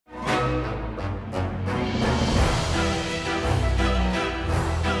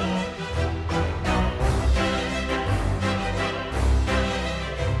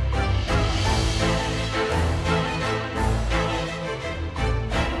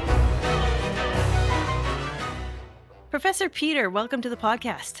Professor Peter, welcome to the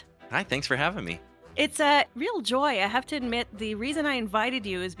podcast. Hi, thanks for having me. It's a real joy. I have to admit, the reason I invited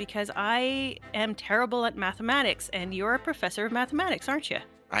you is because I am terrible at mathematics, and you're a professor of mathematics, aren't you?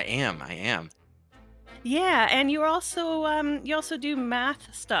 I am. Yeah, and you also do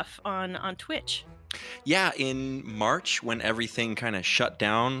math stuff on Twitch. Yeah, in March when everything kind of shut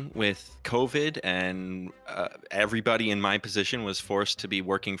down with COVID and everybody in my position was forced to be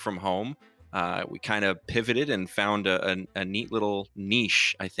working from home, we kind of pivoted and found a neat little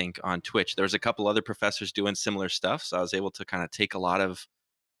niche, I think, on Twitch. There's a couple other professors doing similar stuff, so I was able to kind of take a lot of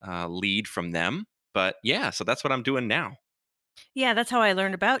lead from them. But yeah, so that's what I'm doing now. Yeah, that's how I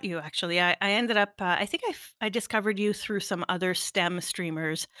learned about you. Actually, I ended up. I think I discovered you through some other STEM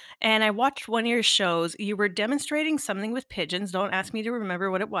streamers, and I watched one of your shows. You were demonstrating something with pigeons. Don't ask me to remember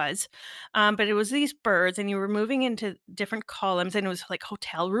what it was, but it was these birds, and you were moving into different columns, and it was like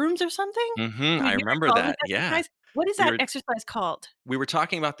hotel rooms or something. I Do you remember recall this that. Yeah, exercise? What is we that were exercise called? we were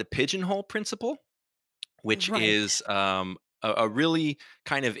talking about the pigeonhole principle, which Right. is a really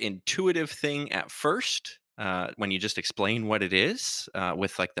kind of intuitive thing at first when you just explain what it is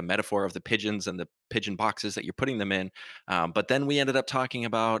with like the metaphor of the pigeons and the pigeon boxes that you're putting them in. But then we ended up talking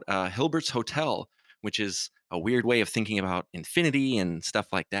about Hilbert's Hotel, which is a weird way of thinking about infinity and stuff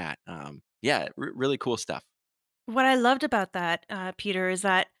like that. Yeah, really cool stuff. What I loved about that, Peter, is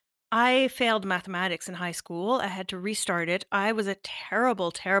that I failed mathematics in high school. I had to restart it. I was a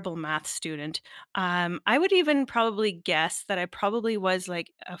terrible, terrible math student. I would even probably guess that I probably was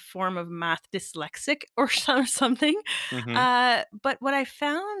like a form of math dyslexic or something. Hmm. But what I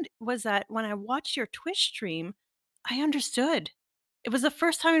found was that when I watched your Twitch stream, I understood. It was the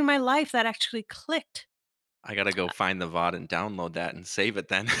first time in my life that actually clicked. I gotta go find the VOD and download that and save it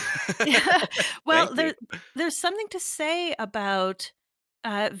then. Yeah. Thank Well, you. there's something to say about,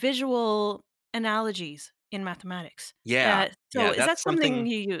 visual analogies in mathematics. Yeah, So yeah, is that that's something something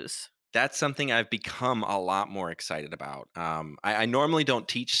you use? That's something I've become a lot more excited about. I normally don't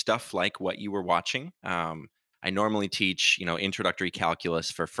teach stuff like what you were watching. I normally teach, introductory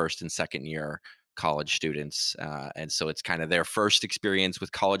calculus for first and second year college students, and so it's kind of their first experience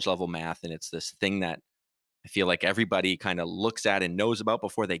with college level math, and it's this thing that I feel like everybody kind of looks at and knows about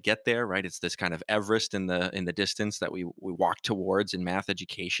before they get there, right? It's this kind of Everest in the distance that we walk towards in math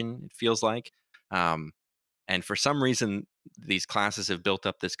education. It feels like. Um, and for some reason, these classes have built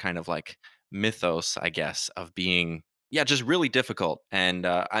up this kind of like mythos, I guess, of being, yeah, just really difficult. And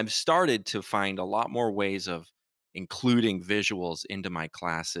I've started to find a lot more ways of including visuals into my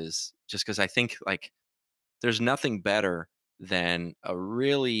classes just because I think like there's nothing better than a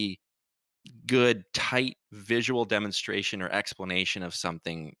really good, tight visual demonstration or explanation of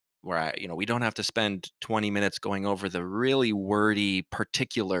something where we don't have to spend 20 minutes going over the really wordy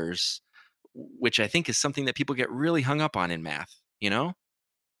particulars, which I think is something that people get really hung up on in math.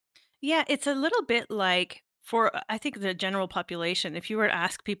 Yeah, it's a little bit like for I think the general population, if you were to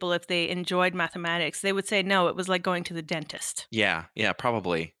ask people if they enjoyed mathematics, they would say, "No, it was like going to the dentist." Yeah, yeah,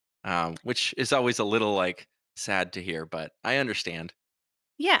 probably. Which is always a little like sad to hear, but I understand.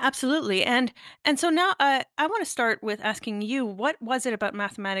 Yeah, absolutely, and so now, I wanna start with asking you, what was it about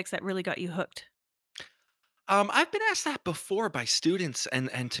mathematics that really got you hooked? I've been asked that before by students,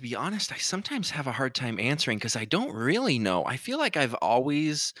 and to be honest, I sometimes have a hard time answering because I don't really know. I feel like I've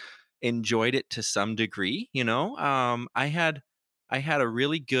always enjoyed it to some degree. I had a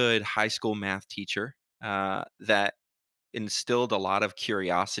really good high school math teacher that instilled a lot of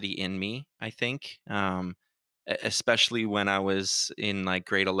curiosity in me. I think, especially when I was in like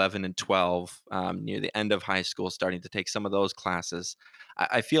grade 11 and 12, near the end of high school, starting to take some of those classes.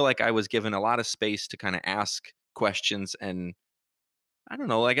 I feel like I was given a lot of space to kind of ask questions and I don't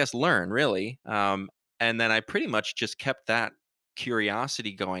know, I guess learn really. And then I pretty much just kept that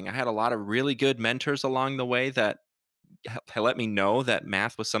curiosity going. I had a lot of really good mentors along the way that let me know that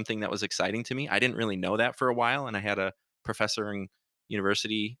math was something that was exciting to me. I didn't really know that for a while, and I had a professor in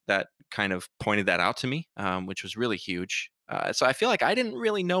university that kind of pointed that out to me, which was really huge. So I feel like I didn't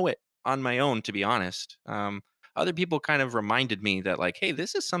really know it on my own, to be honest. Other people kind of reminded me that, like, hey,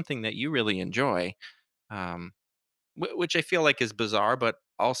 this is something that you really enjoy, um, which I feel like is bizarre, but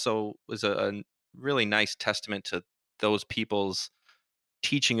also was a really nice testament to those people's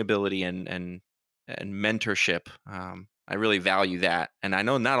teaching ability and mentorship. I really value that, and I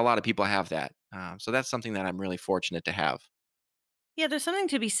know not a lot of people have that. So that's something that I'm really fortunate to have. Yeah, there's something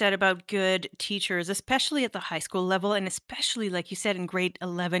to be said about good teachers, especially at the high school level, and especially, like you said, in grade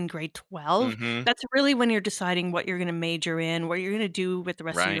 11, grade 12. Hmm. That's really when you're deciding what you're going to major in, what you're going to do with the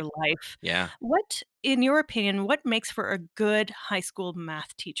rest of Right? your life. Yeah. What, in your opinion, what makes for a good high school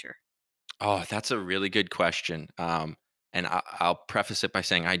math teacher? Oh, that's a really good question. And I'll preface it by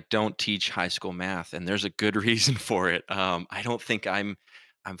saying I don't teach high school math, and there's a good reason for it. I don't think I'm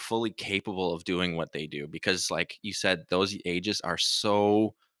fully capable of doing what they do because, like you said, those ages are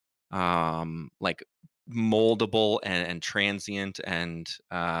so like moldable and transient, and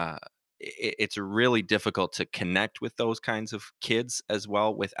it's really difficult to connect with those kinds of kids as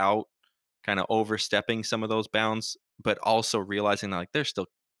well without kind of overstepping some of those bounds, but also realizing that like they're still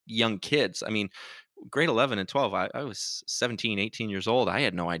young kids. I mean, grade 11 and 12, I was 17, 18 years old. I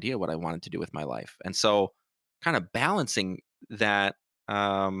had no idea what I wanted to do with my life. And so kind of balancing that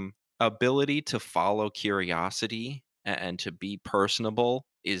ability to follow curiosity and to be personable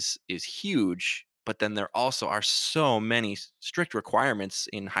is huge. But then there also are so many strict requirements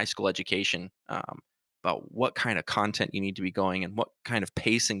in high school education, about what kind of content you need to be going and what kind of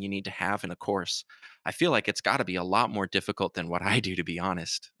pacing you need to have in a course. I feel like it's got to be a lot more difficult than what I do, to be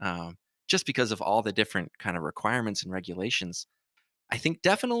honest, just because of all the different kind of requirements and regulations. I think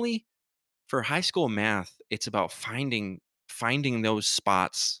definitely for high school math, it's about finding those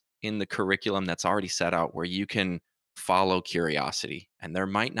spots in the curriculum that's already set out where you can follow curiosity. And there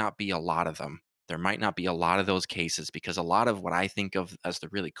might not be a lot of them. There might not be a lot of those cases because a lot of what I think of as the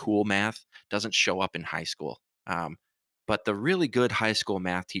really cool math doesn't show up in high school. But the really good high school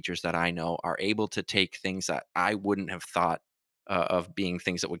math teachers that I know are able to take things that I wouldn't have thought of being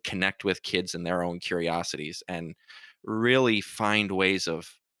things that would connect with kids and their own curiosities and really find ways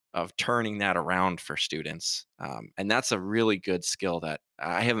of turning that around for students. And that's a really good skill that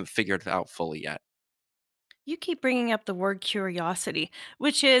I haven't figured out fully yet. You keep bringing up the word curiosity,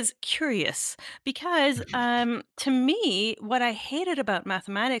 which is curious because to me, what I hated about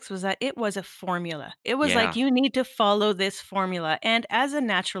mathematics was that it was a formula. It was like, Yeah. you need to follow this formula. And as a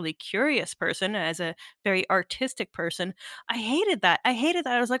naturally curious person, as a very artistic person, I hated that. I hated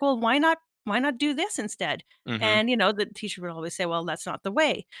that. I was like, well, why not? Why not do this instead? Hmm. And the teacher would always say, "Well, that's not the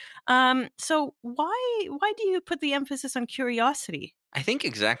way." So why do you put the emphasis on curiosity? I think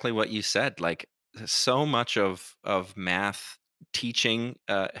exactly what you said. Like so much of math teaching,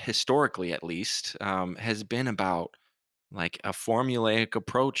 historically at least, has been about like a formulaic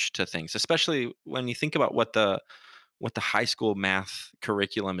approach to things, especially when you think about what the high school math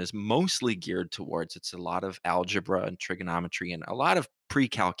curriculum is mostly geared towards. It's a lot of algebra and trigonometry and a lot of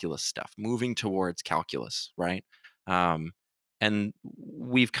pre-calculus stuff, moving towards calculus, right? Um, and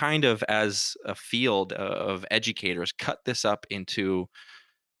we've kind of, as a field of educators, cut this up into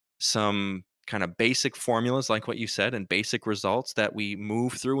some kind of basic formulas like what you said and basic results that we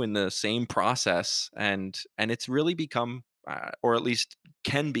move through in the same process, and it's really become, or at least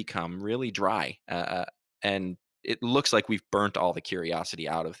can become, really dry, and it looks like we've burnt all the curiosity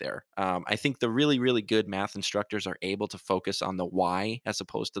out of there. I think the really good math instructors are able to focus on the why as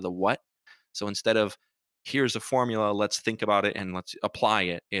opposed to the what. So instead of here's a formula, let's think about it and let's apply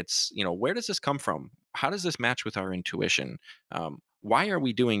it, it's, where does this come from, how does this match with our intuition, why are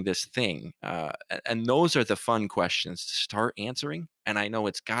we doing this thing? And those are the fun questions to start answering. And I know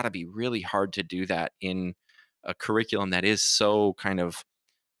it's got to be really hard to do that in a curriculum that is so kind of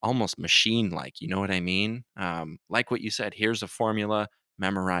almost machine like. You know what I mean? Like what you said, here's a formula,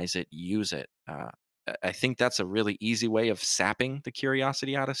 memorize it, use it. I think that's a really easy way of sapping the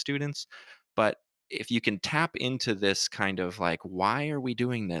curiosity out of students. But if you can tap into this kind of like, why are we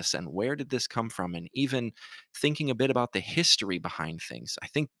doing this and where did this come from? And even thinking a bit about the history behind things, I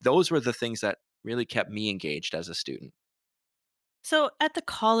think those were the things that really kept me engaged as a student. So at the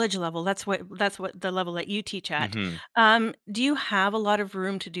college level, that's what the level that you teach at. Hmm. Do you have a lot of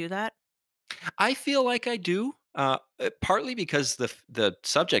room to do that? I feel like I do, partly because the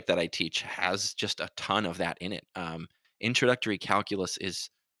subject that I teach has just a ton of that in it. Introductory calculus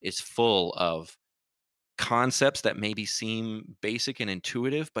is full of concepts that maybe seem basic and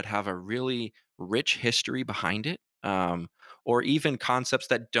intuitive, but have a really rich history behind it. Or even concepts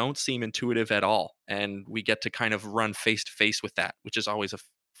that don't seem intuitive at all, and we get to kind of run face to face with that, which is always a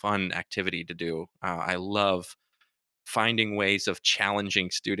fun activity to do. I love finding ways of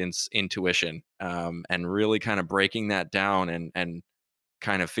challenging students' intuition, and really kind of breaking that down and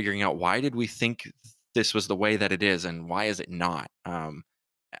kind of figuring out why did we think this was the way that it is and why is it not.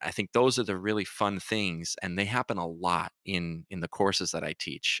 I think those are the really fun things, and they happen a lot in the courses that I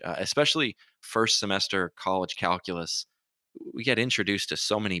teach, especially first semester college calculus. We get introduced to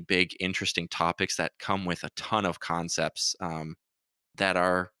so many big, interesting topics that come with a ton of concepts. That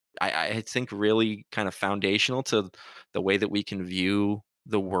are, I think, really kind of foundational to the way that we can view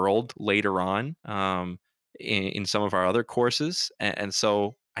the world later on, in some of our other courses. And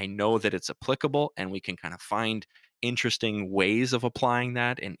so I know that it's applicable and we can kind of find interesting ways of applying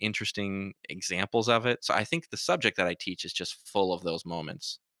that and interesting examples of it. So I think the subject that I teach is just full of those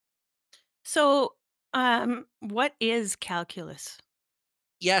moments. So, what is calculus?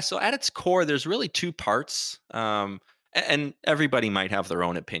 Yeah, so at its core, there's really two parts. And everybody might have their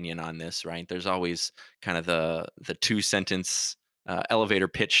own opinion on this, right? There's always kind of the two sentence elevator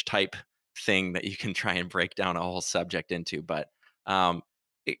pitch type thing that you can try and break down a whole subject into, but um,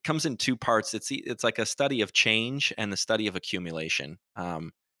 it comes in two parts. It's like a study of change and the study of accumulation.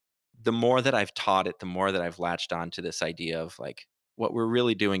 The more that I've taught it, the more that I've latched on to this idea of like what we're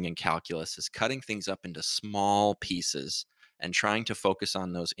really doing in calculus is cutting things up into small pieces and trying to focus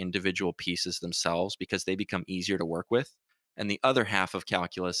on those individual pieces themselves because they become easier to work with. And the other half of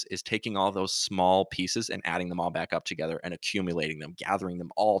calculus is taking all those small pieces and adding them all back up together and accumulating them, gathering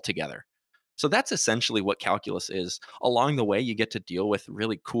them all together. So that's essentially what calculus is. Along the way, you get to deal with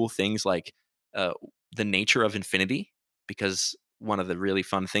really cool things like uh, the nature of infinity, because one of the really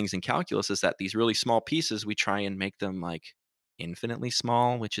fun things in calculus is that these really small pieces, we try and make them like infinitely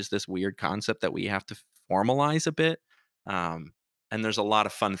small, which is this weird concept that we have to formalize a bit. Um, and there's a lot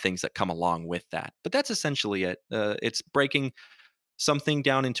of fun things that come along with that. But that's essentially it. It's breaking something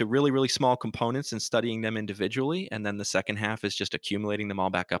down into really, really small components and studying them individually. And then the second half is just accumulating them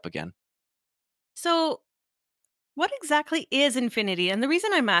all back up again. So, what exactly is infinity? And the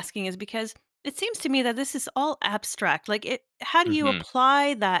reason I'm asking is because it seems to me that this is all abstract. Like it how do you Hmm.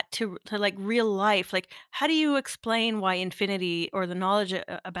 apply that to like real life? Like how do you explain why infinity or the knowledge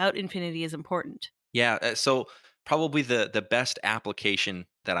about infinity is important? Yeah, so probably the best application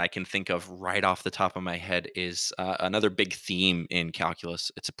that I can think of right off the top of my head is another big theme in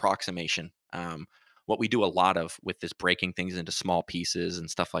calculus. It's approximation. What we do a lot of with this breaking things into small pieces and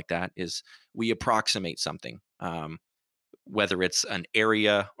stuff like that is we approximate something. Whether it's an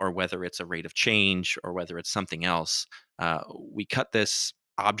area or whether it's a rate of change or whether it's something else. We cut this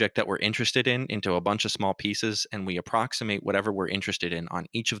object that we're interested in into a bunch of small pieces and we approximate whatever we're interested in on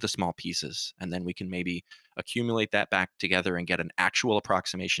each of the small pieces. And then we can maybe accumulate that back together and get an actual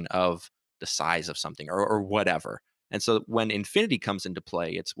approximation of the size of something or whatever. And so when infinity comes into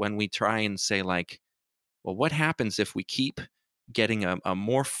play, it's when we try and say, like, well, what happens if we keep getting a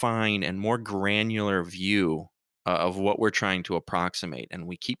more fine and more granular view of what we're trying to approximate? And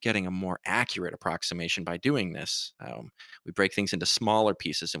we keep getting a more accurate approximation by doing this. We break things into smaller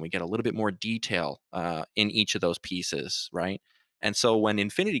pieces and we get a little bit more detail in each of those pieces, right? And so when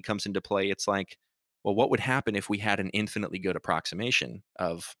infinity comes into play, it's like, well, what would happen if we had an infinitely good approximation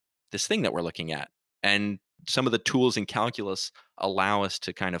of this thing that we're looking at? And some of the tools in calculus allow us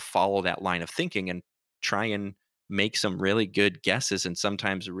to kind of follow that line of thinking and try and make some really good guesses and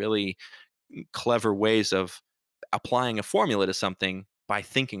sometimes really clever ways of applying a formula to something by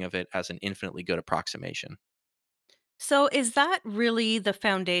thinking of it as an infinitely good approximation. So, is that really the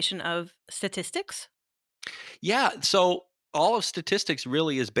foundation of statistics? Yeah, so all of statistics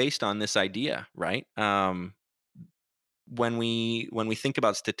really is based on this idea, right? When we think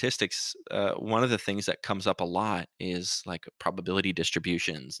about statistics, one of the things that comes up a lot is like probability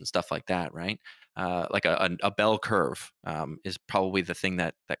distributions and stuff like that, right? Like a bell curve is probably the thing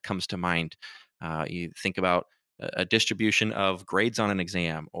that comes to mind. You think about a distribution of grades on an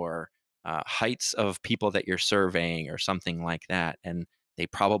exam or heights of people that you're surveying or something like that, and they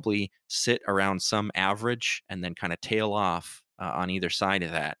probably sit around some average and then kind of tail off on either side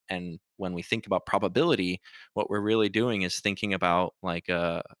of that. And when we think about probability, what we're really doing is thinking about like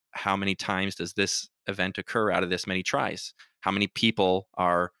how many times does this event occur out of this many tries? How many people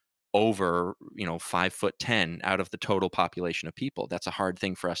are over 5'10" out of the total population of people? That's a hard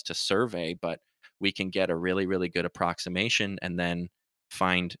thing for us to survey, but we can get a really, really good approximation and then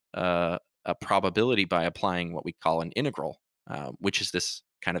find a probability by applying what we call an integral, which is this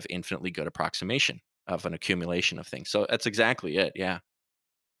kind of infinitely good approximation of an accumulation of things. So that's exactly it. Yeah.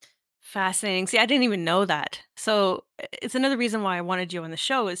 Fascinating. See, I didn't even know that. So, it's another reason why I wanted you on the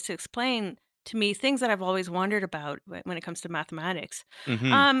show is to explain to me things that I've always wondered about when it comes to mathematics.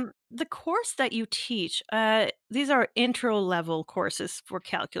 Hmm. The course that you teach, these are intro level courses for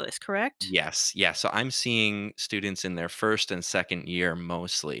calculus, correct? Yes, yeah. So I'm seeing students in their first and second year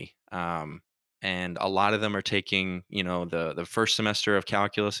mostly, and a lot of them are taking, the first semester of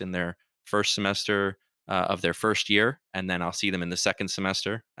calculus in their first semester of their first year, and then I'll see them in the second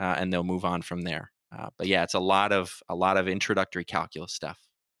semester, and they'll move on from there. But yeah, it's a lot of introductory calculus stuff.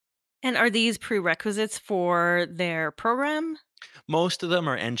 And are these prerequisites for their program? Most of them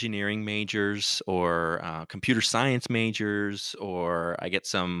are engineering majors or computer science majors, or I get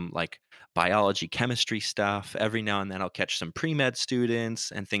some like biology, chemistry stuff. Every now and then I'll catch some pre med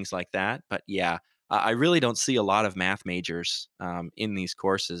students and things like that. But yeah, I really don't see a lot of math majors in these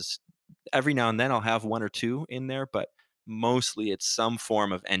courses. Every now and then I'll have one or two in there, but mostly it's some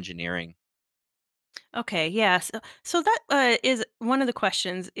form of engineering. Okay, yeah. So that is one of the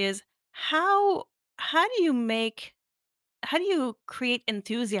questions is how how do you make how do you create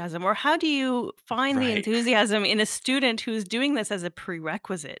enthusiasm or how do you find the Right. enthusiasm in a student who's doing this as a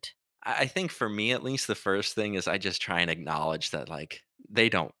prerequisite? I think for me at least the first thing is I just try and acknowledge that like they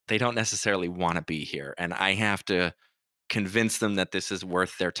don't necessarily want to be here, and I have to convince them that this is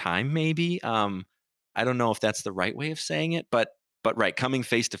worth their time maybe. I don't know if that's the right way of saying it, but right, coming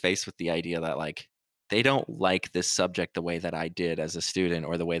face to face with the idea that like they don't like this subject the way that I did as a student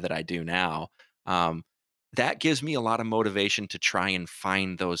or the way that I do now. Um, that gives me a lot of motivation to try and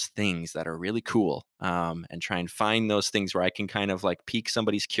find those things that are really cool, and try and find those things where I can kind of like pique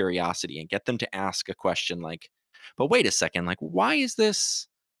somebody's curiosity and get them to ask a question like, but wait a second, like why is this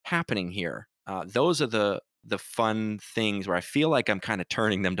happening here? Those are the fun things where I feel like I'm kind of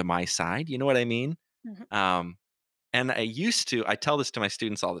turning them to my side. You know what I mean? Mhm. Um, and I tell this to my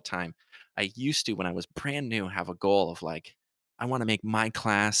students all the time. I used to, when I was brand new, have a goal of like, I want to make my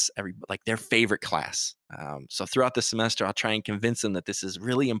class like their favorite class. So throughout the semester, I'll try and convince them that this is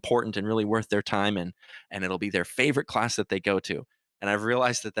really important and really worth their time, and it'll be their favorite class that they go to. And I've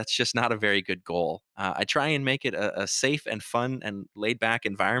realized that that's just not a very good goal. I try and make it a safe and fun and laid back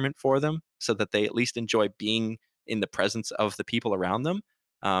environment for them, so that they at least enjoy being in the presence of the people around them.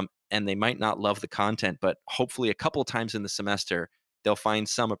 And they might not love the content, but hopefully a couple times in the semester they'll find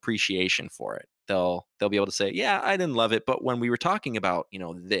some appreciation for it. They'll be able to say, "Yeah, I didn't love it, but when we were talking about,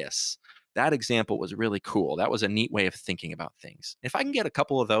 this, that example was really cool. That was a neat way of thinking about things." If I can get a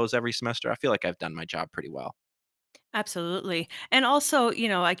couple of those every semester, I feel like I've done my job pretty well. Absolutely. And also,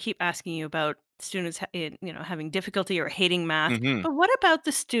 I keep asking you about students, having difficulty or hating math. Mhm. But what about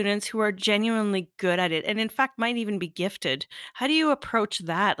the students who are genuinely good at it and in fact might even be gifted? How do you approach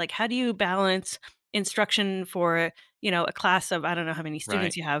that? Like how do you balance instruction for, a class of I don't know how many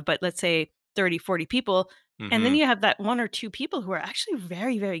Right. students you have, but let's say 30, 40 people, and then Mhm. you have that one or two people who are actually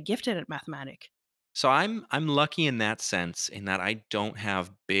very, very gifted at mathematics. So I'm lucky in that sense, in that I don't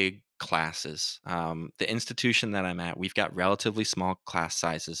have big classes. The institution that I'm at, we've got relatively small class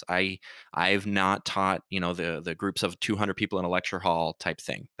sizes. I've not taught the groups of 200 people in a lecture hall type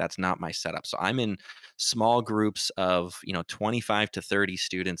thing. That's not my setup. So I'm in small groups of 25 to 30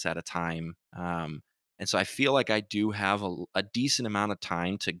 students at a time. And so I feel like I do have a decent amount of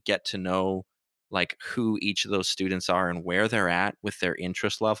time to get to know like who each of those students are and where they're at with their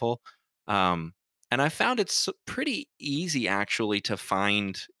interest level. Um, and I found it's pretty easy actually to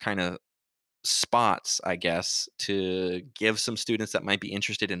find kind of spots, I guess, to give some students that might be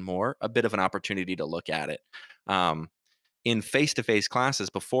interested in more a bit of an opportunity to look at it. Um, in face to face classes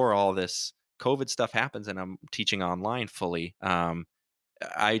before all this COVID stuff happens and I'm teaching online fully.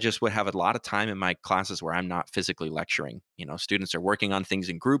 I just would have a lot of time in my classes where I'm not physically lecturing. Students are working on things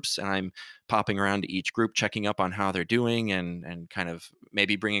in groups, and I'm popping around to each group, checking up on how they're doing, and kind of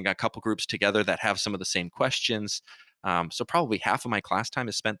maybe bringing a couple groups together that have some of the same questions. So probably half of my class time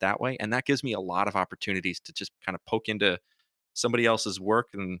is spent that way, and that gives me a lot of opportunities to just kind of poke into somebody else's work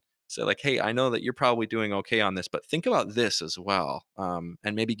and say like, "Hey, I know that you're probably doing okay on this, but think about this as well,"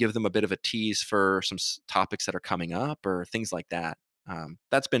 and maybe give them a bit of a tease for some topics that are coming up or things like that.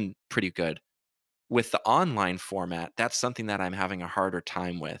 That's been pretty good. With the online format, that's something that I'm having a harder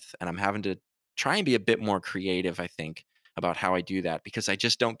time with, and I'm having to try and be a bit more creative, I think, about how I do that because I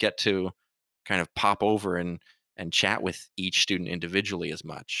just don't get to kind of pop over and chat with each student individually as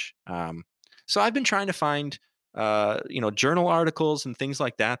much. So I've been trying to find journal articles and things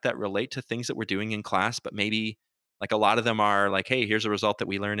like that that relate to things that we're doing in class, but maybe like a lot of them are like, hey, here's a result that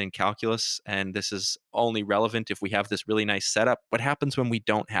we learned in calculus, and this is only relevant if we have this really nice setup. What happens when we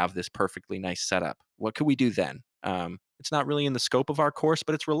don't have this perfectly nice setup? What could we do then? It's not really in the scope of our course,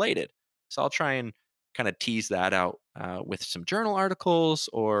 but it's related. So I'll try and kind of tease that out with some journal articles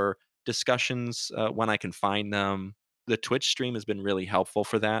or discussions when I can find them. The Twitch stream has been really helpful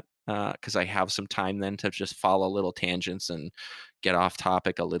for that because I have some time then to just follow little tangents and get off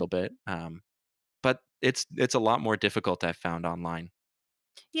topic a little bit. But it's a lot more difficult I've found online.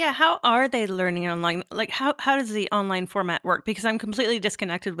 Yeah, how are they learning online? Like, how does the online format work? Because I'm completely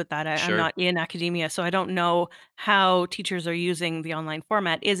disconnected with that. I'm Sure. not in academia, so I don't know how teachers are using the online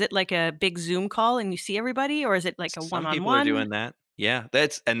format. Is it like a big Zoom call and you see everybody, or is it like a Some people are one-on-one? doing that. Yeah,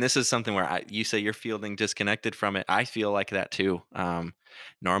 and this is something where you say you're feeling disconnected from it. I feel like that too.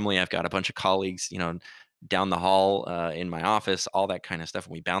 Normally, I've got a bunch of colleagues, down the hall in my office, all that kind of stuff,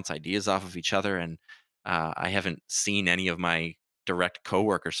 and we bounce ideas off of each other. And I haven't seen any of my direct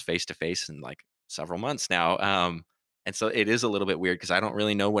coworkers face to face in like several months now. And so it is a little bit weird because I don't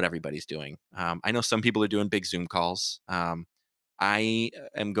really know what everybody's doing. I know some people are doing big Zoom calls. I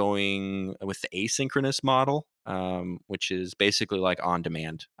am going with the asynchronous model, which is basically like on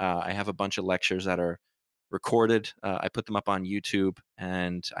demand. I have a bunch of lectures that are recorded. I put them up on YouTube,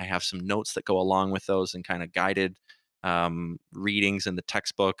 and I have some notes that go along with those and kind of guided readings in the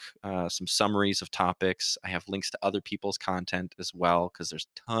textbook, some summaries of topics. I have links to other people's content as well because there's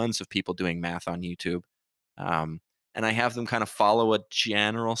tons of people doing math on YouTube. Um, and I have them kind of follow a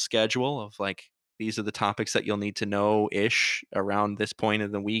general schedule of like, these are the topics that you'll need to know ish around this point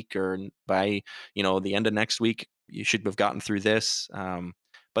of the week, or by, the end of next week, you should have gotten through this.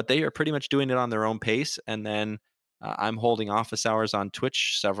 But they are pretty much doing it on their own pace. And then I'm holding office hours on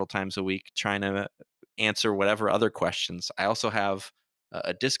Twitch several times a week, trying to answer whatever other questions. I also have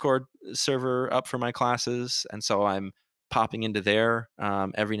a Discord server up for my classes. And so I'm popping into there.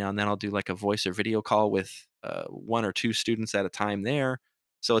 Every now and then I'll do like a voice or video call with one or two students at a time there.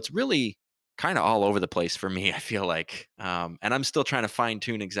 So it's really kind of all over the place for me, I feel like. And I'm still trying to fine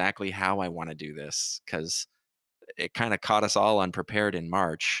tune exactly how I want to do this because it kind of caught us all unprepared in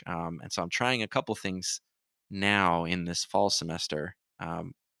March. And so I'm trying a couple things now in this fall semester.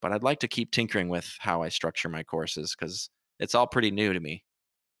 But I'd like to keep tinkering with how I structure my courses because it's all pretty new to me.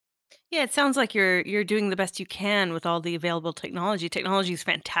 Yeah, it sounds like you're doing the best you can with all the available technology. Technology is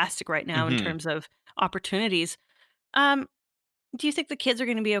fantastic right now in Hmm. terms of opportunities. Um, do you think the kids are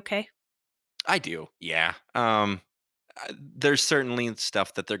gonna be okay? I do. Yeah. There's certainly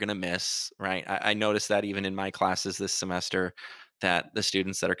stuff that they're going to miss, right? I noticed that even in my classes this semester, that the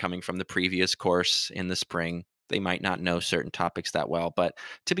students that are coming from the previous course in the spring, they might not know certain topics that well. But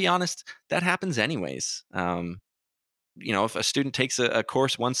to be honest, that happens anyways. If a student takes a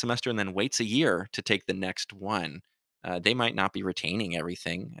course one semester and then waits a year to take the next one, they might not be retaining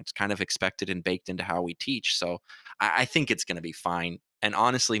everything. It's kind of expected and baked into how we teach. So I think it's going to be fine. And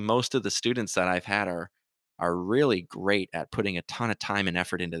honestly, most of the students that I've had are really great at putting a ton of time and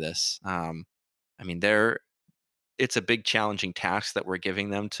effort into this. I mean, it's a big challenging task that we're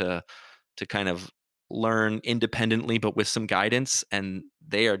giving them to kind of learn independently, but with some guidance. And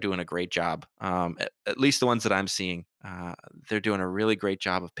they are doing a great job. At least the ones that I'm seeing, they're doing a really great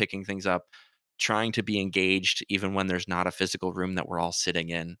job of picking things up, trying to be engaged, even when there's not a physical room that we're all sitting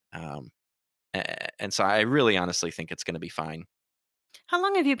in. And so I really honestly think it's going to be fine. How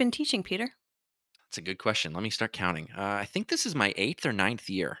long have you been teaching, Peter? That's a good question. Let me start counting. I think this is my eighth or ninth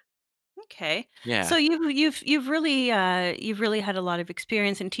year. Okay. So Yeah. you've really had a lot of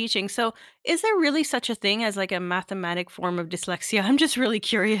experience in teaching. So is there really such a thing as like a mathematic form of dyslexia? I'm just really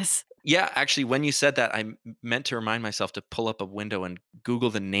curious. Yeah, actually, when you said that, meant to remind myself to pull up a window and Google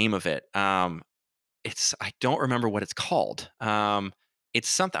the name of it. I don't remember what it's called. It's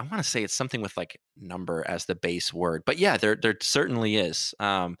something, I want to say it's something with like number as the base word, but yeah, there certainly is.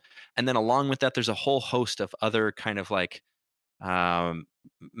 And then along with that, there's a whole host of other kind of like um,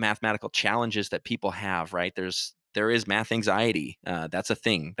 mathematical challenges that people have. Right? There is math anxiety. That's a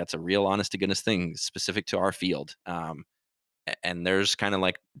thing. That's a real, honest to goodness thing specific to our field. And there's kind of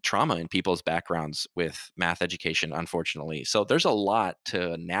like trauma in people's backgrounds with math education, unfortunately. So there's a lot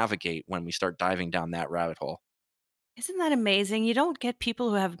to navigate when we start diving down that rabbit hole. Isn't that amazing? You don't get people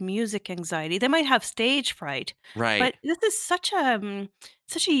who have music anxiety. They might have stage fright, Right. but this is such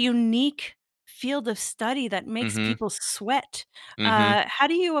a unique field of study that makes Mhm. people sweat. Mhm. How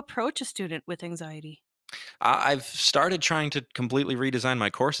do you approach a student with anxiety? I've started trying to completely redesign my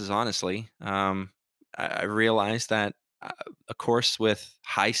courses, honestly. I realized that uh, a course with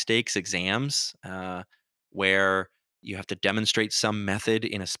high stakes exams, where you have to demonstrate some method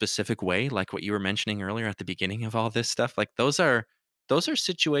in a specific way, like what you were mentioning earlier at the beginning of all this stuff, like those are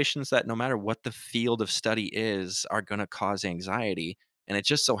situations that no matter what the field of study is, are going to cause anxiety. And it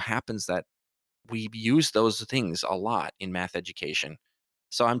just so happens that we use those things a lot in math education.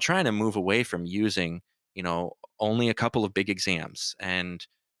 So I'm trying to move away from using, only a couple of big exams and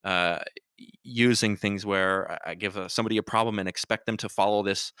uh, using things where I give somebody a problem and expect them to follow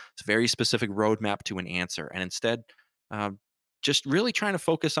this very specific roadmap to an answer, and instead, uh, just really trying to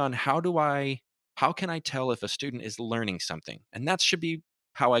focus on how can I tell if a student is learning something, and that should be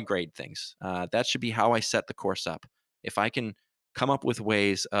how I grade things. That should be how I set the course up. If I can come up with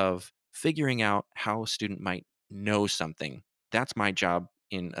ways of figuring out how a student might know something, that's my job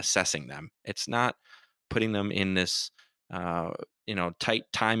in assessing them. It's not putting them in this tight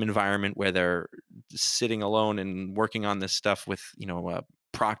time environment where they're sitting alone and working on this stuff with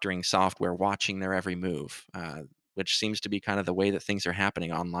proctoring software watching their every move, which seems to be kind of the way that things are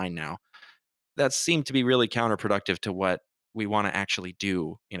happening online now. That seemed to be really counterproductive to what we want to actually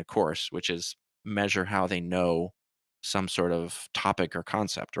do in a course, which is measure how they know some sort of topic or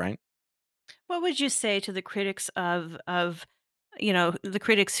concept, right? What would you say to the critics of the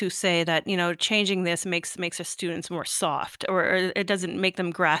critics who say that, changing this makes our students more soft, or it doesn't make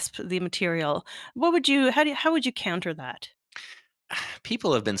them grasp the material? What would you how would you counter that?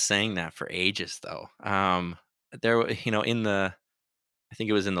 People have been saying that for ages, though. In the I think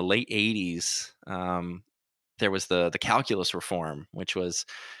it was in the late '80s. There was the calculus reform, which was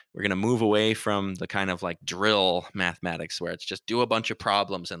we're going to move away from the kind of like drill mathematics where it's just do a bunch of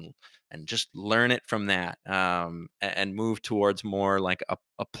problems and just learn it from that, and move towards more like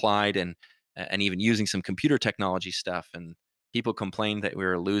applied and even using some computer technology stuff. And people complained that we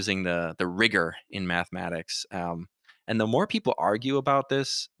were losing the rigor in mathematics. And the more people argue about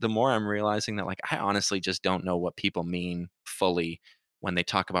this, the more I'm realizing that like I honestly just don't know what people mean fully when they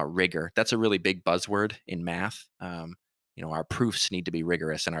talk about rigor. That's a really big buzzword in math. Our proofs need to be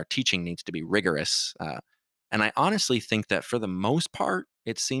rigorous and our teaching needs to be rigorous. And I honestly think that for the most part,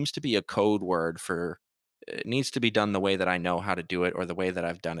 it seems to be a code word for it needs to be done the way that I know how to do it or the way that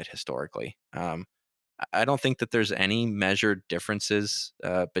I've done it historically. I don't think that there's any measured differences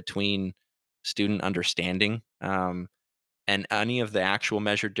between student understanding. And any of the actual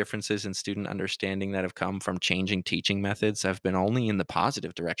measured differences in student understanding that have come from changing teaching methods have been only in the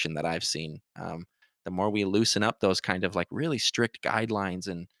positive direction that I've seen. The more we loosen up those kind of like really strict guidelines,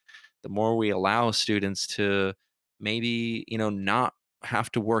 and the more we allow students to maybe, not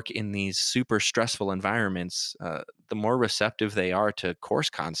have to work in these super stressful environments, the more receptive they are to course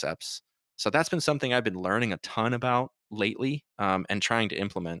concepts. So that's been something I've been learning a ton about lately, and trying to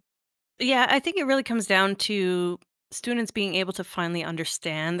implement. Yeah, I think it really comes down to students being able to finally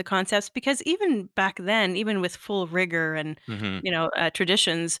understand the concepts, because even back then, even with full rigor and Hmm.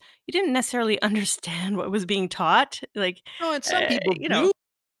 traditions, you didn't necessarily understand what was being taught. Like, No, and some people you know, do,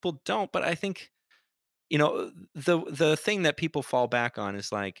 people don't. But I think the thing that people fall back on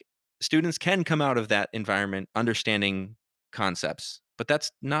is like students can come out of that environment understanding concepts, but that's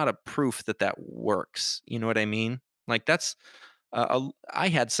not a proof that that works. You know what I mean? Like that's I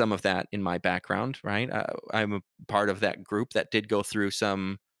had some of that in my background, right? I'm a part of that group that did go through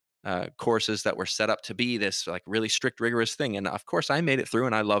some courses that were set up to be this like really strict, rigorous thing, and of course, I made it through,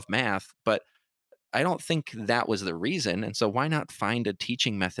 and I love math, but I don't think that was the reason. And so why not find a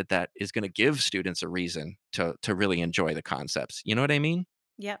teaching method that is going to give students a reason to really enjoy the concepts? You know what I mean?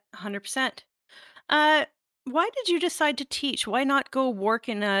 yep, 100%. Uh, why did you decide to teach? Why not go work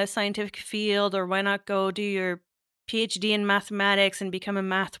in a scientific field, or why not go do your PhD in mathematics and become a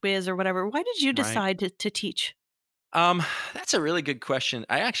math whiz or whatever? Why did you Right. decide to teach? Um, that's a really good question.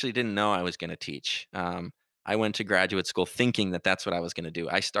 I actually didn't know I was going to teach. I went to graduate school thinking that that's what I was going to do.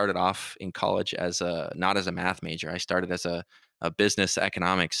 I started off in college as a not as a math major. I started as a business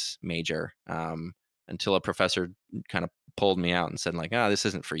economics major, until a professor kind of pulled me out and said like, "Oh, this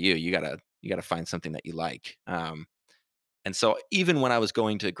isn't for you. You gotta find something that you like." And so even when I was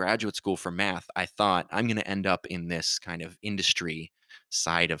going to graduate school for math, I thought I'm going to end up in this kind of industry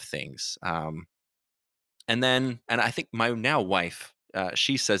side of things. And I think my now wife,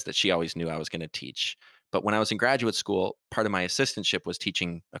 she says that she always knew I was going to teach. But when I was in graduate school, part of my assistantship was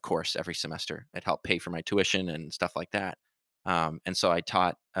teaching a course every semester. It helped pay for my tuition and stuff like that. And so I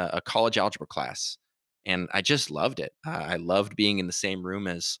taught a college algebra class, and I just loved it. I loved being in the same room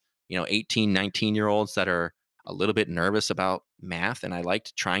as 18, 19-year olds that are a little bit nervous about math, and I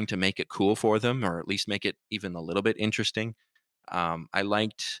liked trying to make it cool for them, or at least make it even a little bit interesting. I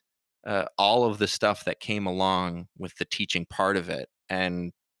liked all of the stuff that came along with the teaching part of it.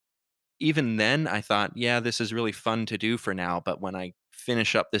 And even then, I thought, yeah, this is really fun to do for now. But when I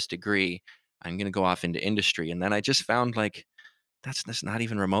finish up this degree, I'm going to go off into industry. And then I just found like, that's not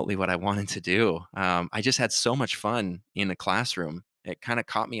even remotely what I wanted to do. I just had so much fun in the classroom. It kind of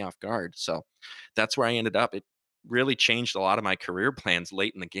caught me off guard. So that's where I ended up. It really changed a lot of my career plans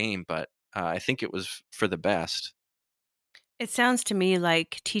late in the game, but I think it was for the best. It sounds to me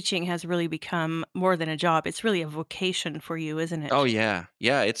like teaching has really become more than a job. It's really a vocation for you, isn't Oh it? yeah,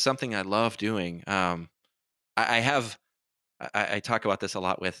 yeah. It's something I love doing. I have I talk about this a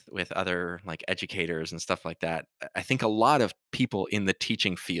lot with other like educators and stuff like that. I think a lot of people in the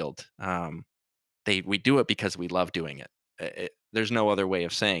teaching field, we do it because we love doing it. There's no other way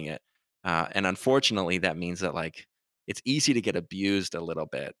of saying it. And unfortunately, that means that like it's easy to get abused a little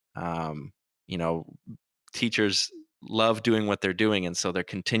bit. You know, teachers love doing what they're doing, and so they're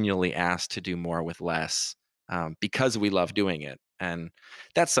continually asked to do more with less, because we love doing it. And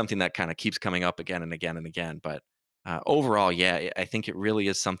that's something that kind of keeps coming up again and again and again. But overall, yeah, I think it really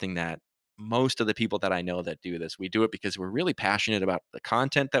is something that most of the people that I know that do this. We do it because we're really passionate about the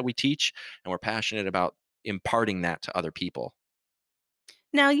content that we teach, and we're passionate about imparting that to other people.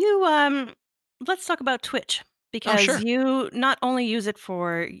 Now let's talk about Twitch Oh, because sure. you not only use it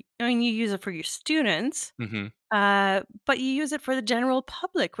for I mean, you use it for your students, Hmm. but you use it for the general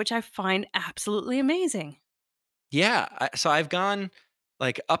public, which I find absolutely amazing. Yeah. So I've gone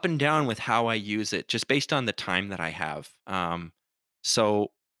like up and down with how I use it just based on the time that I have.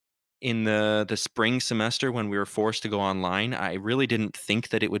 So in the spring semester when we were forced to go online, I really didn't think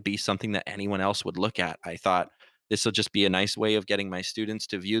that it would be something that anyone else would look at. I thought this will just be a nice way of getting my students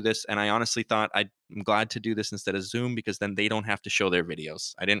to view this. And I honestly thought I'm glad to do this instead of Zoom because then they don't have to show their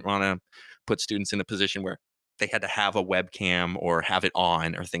videos. I didn't want to put students in a position where they had to have a webcam or have it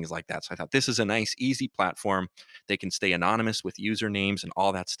on or things like that. So I thought this is a nice, easy platform. They can stay anonymous with usernames and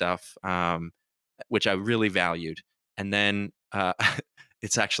all that stuff, which I really valued. And then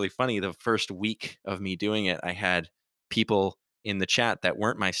it's actually funny. The first week of me doing it, I had people in the chat that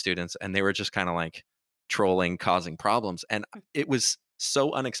weren't my students, and they were just kind of like trolling, causing problems. And it was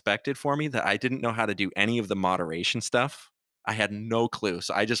so unexpected for me that I didn't know how to do any of the moderation stuff. I had no clue.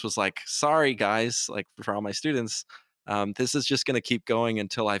 So I just was like, sorry, guys, like for all my students. This is just going to keep going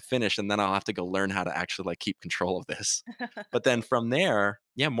until I finish, and then I'll have to go learn how to actually like keep control of this. But then from there,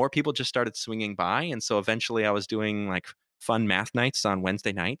 yeah, more people just started swinging by, and so eventually I was doing like fun math nights on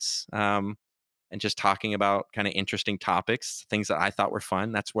Wednesday nights, and just talking about kind of interesting topics, things that I thought were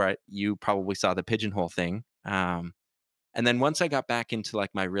fun. That's where you probably saw the pigeonhole thing. And then once I got back into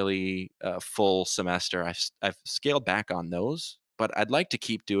like my really full semester, I've scaled back on those, but I'd like to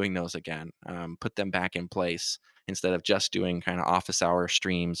keep doing those again, put them back in place instead of just doing kind of office hour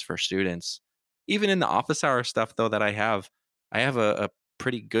streams for students. Even in the office hour stuff though that I have a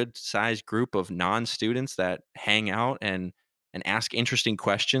pretty good sized group of non-students that hang out and ask interesting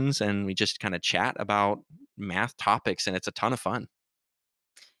questions, and we just kind of chat about math topics, and it's a ton of fun.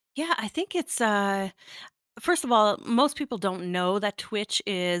 Yeah, I think it's first of all, most people don't know that Twitch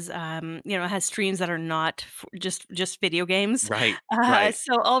is, has streams that are not just video games. Right, right,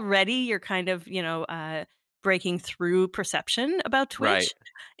 So already you're kind of, breaking through perception about right. Twitch.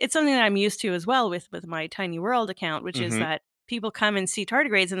 It's something that I'm used to as well with my Tiny World account, which is Hmm. that people come and see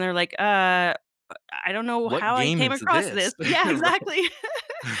tardigrades and they're like, I don't know What how I game came is across this? this. Yeah, Right. exactly.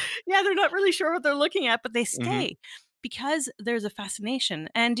 Yeah, they're not really sure what they're looking at, but they Mhm. stay because there's a fascination.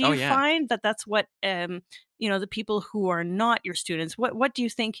 And do Oh, you yeah. find that that's what the people who are not your students, what do you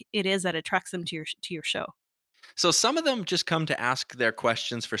think it is that attracts them to your show? So some of them just come to ask their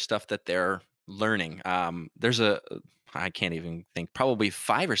questions for stuff that they're learning. There's a I can't even think, probably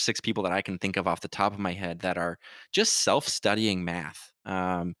 5 or 6 people that I can think of off the top of my head that are just self-studying math.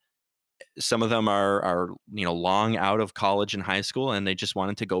 Some of them are long out of college and high school, and they just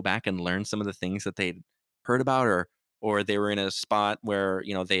wanted to go back and learn some of the things that they'd heard about, or they were in a spot where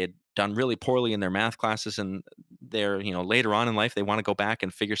they had done really poorly in their math classes, and they're later on in life they want to go back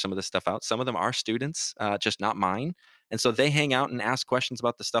and figure some of this stuff out. Some of them are students, just not mine, and so they hang out and ask questions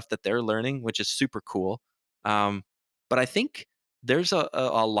about the stuff that they're learning, which is super cool. um, but I think there's a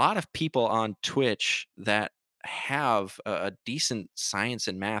lot of people on Twitch that have a decent science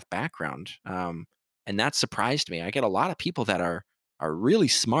and math background, and that surprised me. I get a lot of people that are really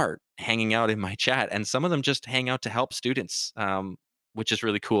smart hanging out in my chat, and some of them just hang out to help students, which is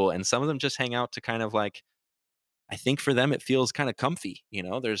really cool. And some of them just hang out to kind of like I think for them it feels kind of comfy.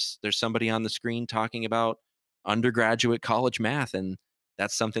 There's somebody on the screen talking about undergraduate college math, and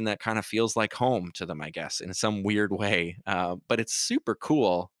that's something that kind of feels like home to them, I guess, in some weird way. But it's super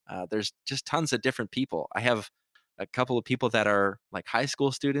cool. There's just tons of different people. I have a couple of people that are like high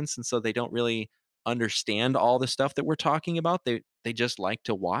school students, and so they don't really understand all the stuff that we're talking about. They just like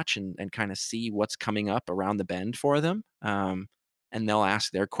to watch and kind of see what's coming up around the bend for them. And they'll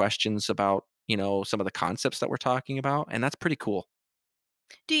ask their questions about some of the concepts that we're talking about, and that's pretty cool.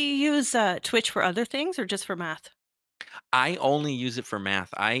 Do you use Twitch for other things or just for math? I only use it for math.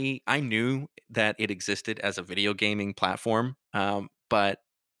 I knew that it existed as a video gaming platform, but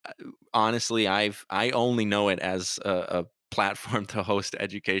uh, honestly, I only know it as a platform to host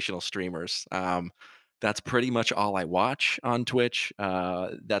educational streamers. That's pretty much all I watch on Twitch.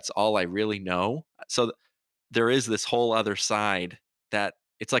 That's all I really know. So there is this whole other side that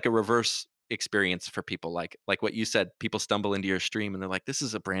it's like a reverse experience for people, like what you said. People stumble into your stream and they're like, this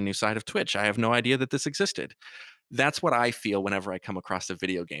is a brand new side of Twitch. I have no idea that this existed. That's what I feel whenever I come across a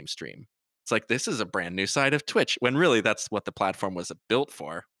video game stream. It's like this is a brand new side of Twitch, when really that's what the platform was built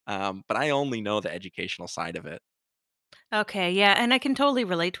for. But I only know the educational side of it. Okay, yeah, and I can totally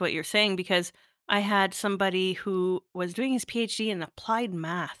relate to what you're saying because I had somebody who was doing his PhD in applied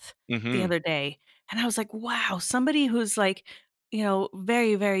math the Mhm. other day, and I was like, "Wow, somebody who's like,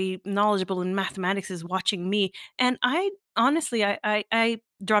 very, very knowledgeable in mathematics is watching me." And I honestly, I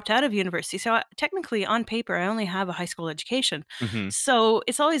dropped out of university, so technically, on paper, I only have a high school education. Mhm. So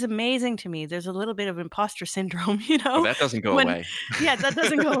it's always amazing to me. There's a little bit of imposter syndrome, Oh, that doesn't go when away. yeah, that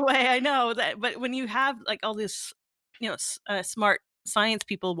doesn't go away. I know that, but when you have like all this, smart science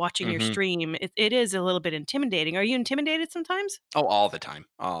people watching your Mhm. stream, it is a little bit intimidating. Are you intimidated sometimes? Oh, all the time.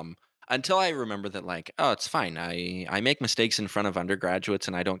 Until I remember that, like, oh, it's fine. I make mistakes in front of undergraduates,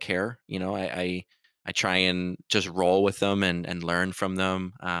 and I don't care. I try and just roll with them and learn from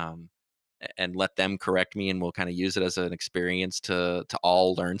them, and let them correct me, and we'll kind of use it as an experience to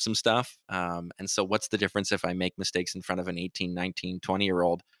all learn some stuff. And so, what's the difference if I make mistakes in front of an 18, 19, 20 year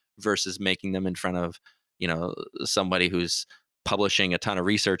old versus making them in front of you know somebody who's publishing a ton of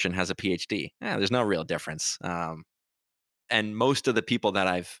research and has a PhD? Yeah, there's no real difference. And most of the people that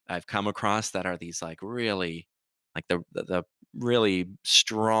I've come across that are these like really like the really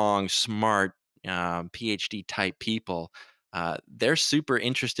strong, smart PhD type people, they're super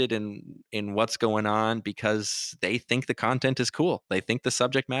interested in what's going on because they think the content is cool. They think the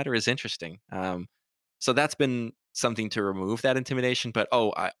subject matter is interesting. So that's been something to remove that intimidation. But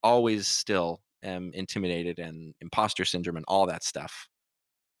oh, I always still am intimidated and imposter syndrome and all that stuff.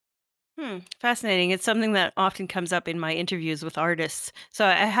 Fascinating. It's something that often comes up in my interviews with artists. So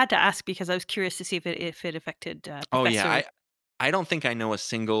I had to ask because I was curious to see if it affected Oh yeah, professors. I don't think I know a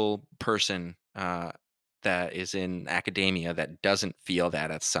single person that is in academia that doesn't feel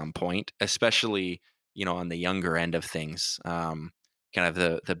that at some point, especially on the younger end of things, kind of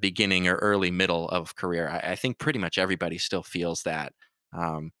the beginning or early middle of career. I think pretty much everybody still feels that,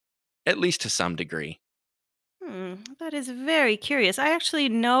 um, at least to some degree. That is very curious. I actually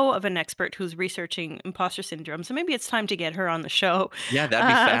know of an expert who's researching imposter syndrome, so maybe it's time to get her on the show. Yeah, that'd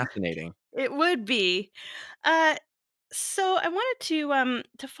be Uh, fascinating. it would be. Uh, so I wanted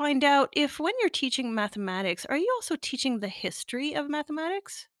to find out if when you're teaching mathematics, are you also teaching the history of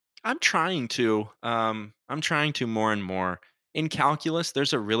mathematics? I'm trying to. I'm trying to more and more. In calculus,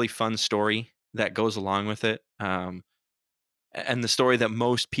 there's a really fun story that goes along with it. And the story that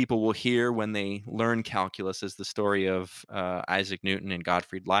most people will hear when they learn calculus is the story of Isaac Newton and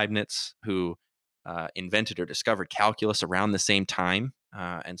Gottfried Leibniz, who invented or discovered calculus around the same time.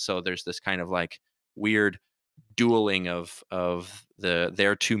 And so there's this kind of like weird dueling of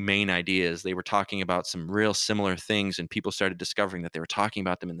their two main ideas. They were talking about some real similar things, and people started discovering that they were talking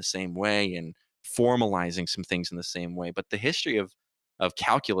about them in the same way and formalizing some things in the same way. But the history of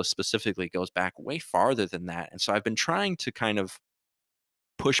calculus specifically goes back way farther than that. And so I've been trying to kind of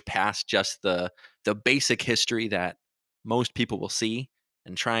push past just the basic history that most people will see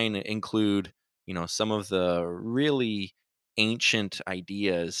and try and include some of the really ancient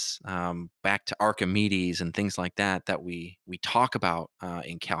ideas, back to Archimedes and things like that that we talk about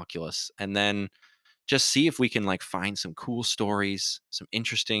in calculus, and then just see if we can like find some cool stories, some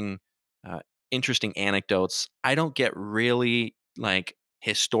uh, interesting anecdotes. I don't get really like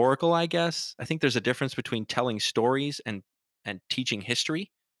historical, I guess. I think there's a difference between telling stories and teaching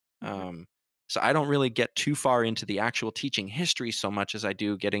history. Mhm. Um, so I don't really get too far into the actual teaching history so much as I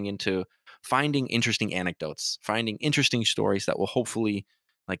do getting into finding interesting anecdotes, finding interesting stories that will hopefully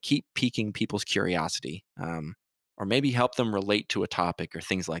like keep piquing people's curiosity. Or maybe help them relate to a topic or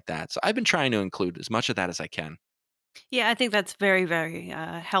things like that. So I've been trying to include as much of that as I can. Yeah, I think that's very, very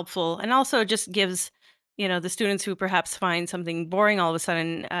helpful, and also just gives the students who perhaps find something boring all of a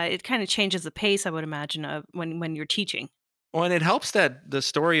sudden. It kind of changes the pace, I would imagine, of when you're teaching. Well, and it helps that the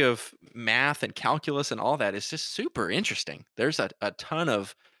story of math and calculus and all that is just super interesting. There's a ton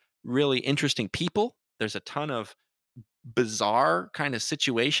of really interesting people. There's a ton of bizarre kind of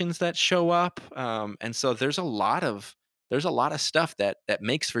situations that show up, and so there's a lot of stuff that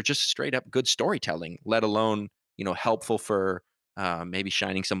makes for just straight up good storytelling, let alone helpful for maybe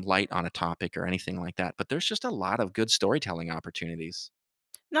shining some light on a topic or anything like that. But there's just a lot of good storytelling opportunities.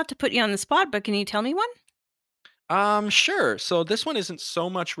 Not to put you on the spot, but can you tell me one? Sure. So this one isn't so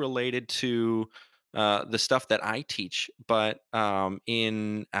much related to the stuff that I teach, but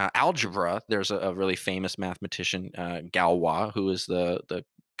in algebra, there's a really famous mathematician, Galois, who is the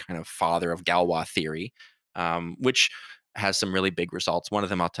kind of father of Galois theory, which has some really big results. One of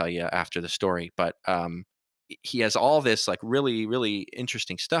them I'll tell you after the story, but he has all this like really really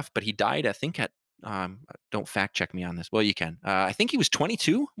interesting stuff. But he died, I think, at don't fact check me on this. Well, you can. I think he was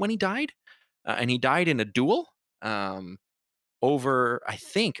 22 when he died, and he died in a duel, um, over, I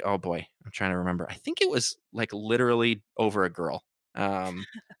think, oh boy, I'm trying to remember. I think it was like literally over a girl. Um,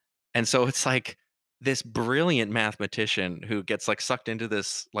 And so it's like this brilliant mathematician who gets like sucked into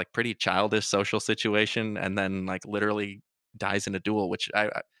this like pretty childish social situation and then like literally dies in a duel, which I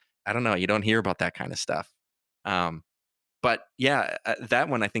don't know. You don't hear about that kind of stuff. Um, but yeah, that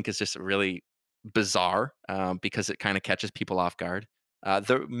one I think is just really bizarre because it kind of catches people off guard.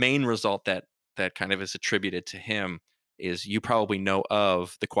 The main result that kind of is attributed to him is you probably know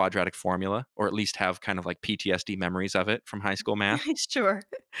of the quadratic formula, or at least have kind of like PTSD memories of it from high school math. Sure.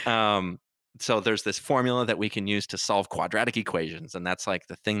 Um, so there's this formula that we can use to solve quadratic equations, and that's like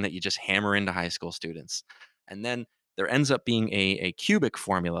the thing that you just hammer into high school students. And then there ends up being a cubic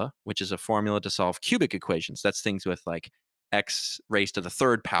formula, which is a formula to solve cubic equations. That's things with like x raised to the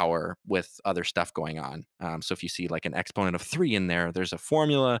third power with other stuff going on. So if you see like an exponent of 3 in there, there's a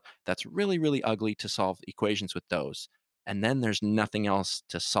formula that's really, really ugly to solve equations with those. And then there's nothing else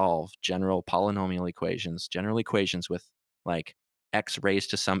to solve general polynomial equations, general equations with like x raised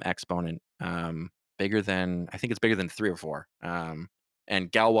to some exponent bigger than, I think it's bigger than 3 or 4.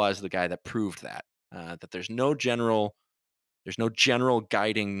 And Galois is the guy that proved that that there's no general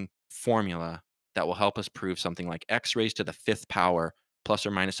guiding formula that will help us prove something like x raised to the fifth power plus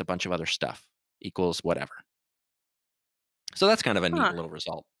or minus a bunch of other stuff equals whatever. So that's kind of a neat Huh. little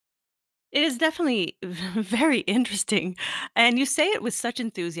result. It is definitely very interesting, and you say it with such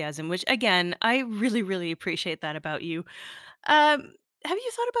enthusiasm, which again, I really, really appreciate that about you. Have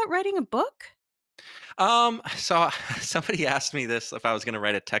you thought about writing a book? So somebody asked me this if I was going to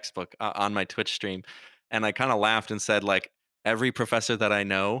write a textbook on my Twitch stream, and I kind of laughed and said like every professor that I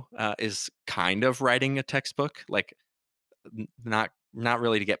know is kind of writing a textbook. Like not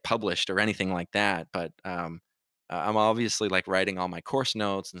really to get published or anything like that, but I'm obviously like writing all my course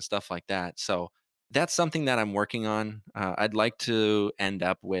notes and stuff like that. So that's something that I'm working on. I'd like to end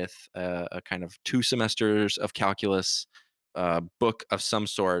up with a kind of 2 semesters of calculus book of some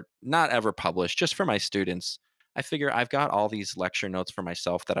sort, not ever published, just for my students. I figure I've got all these lecture notes for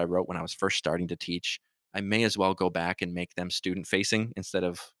myself that I wrote when I was first starting to teach. I may as well go back and make them student facing instead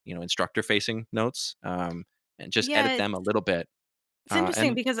of instructor facing notes, and just edit Yeah, them a little bit. it's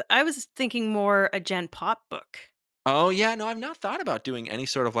interesting And because I was thinking more a Gen Pop book. oh yeah, no, I've not thought about doing any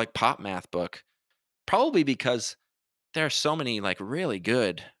sort of like pop math book. Probably because there are so many like really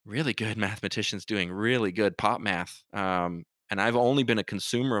good mathematicians doing really good pop math. And I've only been a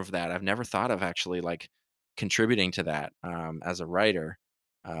consumer of that. I've never thought of actually like contributing to that as a writer.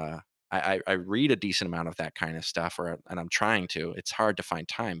 Uh, I read a decent amount of that kind of stuff, and I'm trying to. It's hard to find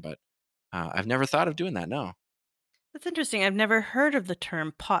time, but I've never thought of doing that. No. That's interesting. I've never heard of the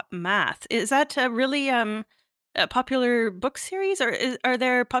term pop math. Is that a really a popular book series, or are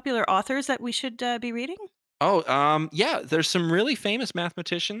there popular authors that we should be reading? Oh, yeah, there's some really famous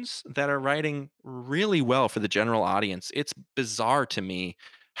mathematicians that are writing really well for the general audience. It's bizarre to me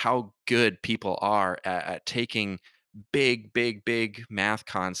how good people are at taking big math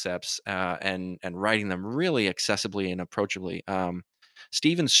concepts and writing them really accessibly and approachably.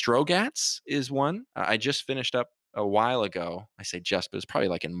 Stephen Strogatz is one. I just finished up a while ago. I say just, but it's probably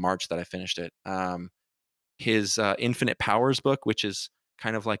like in March that I finished it. His Infinite Powers book, which is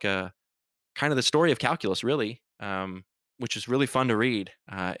kind of like a kind of the story of calculus, really, which is really fun to read.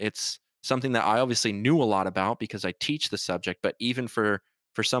 It's something that I obviously knew a lot about because I teach the subject, but even for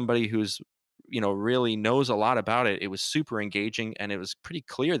somebody who's really knows a lot about it, it was super engaging, and it was pretty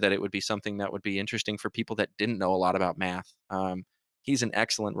clear that it would be something that would be interesting for people that didn't know a lot about math. He's an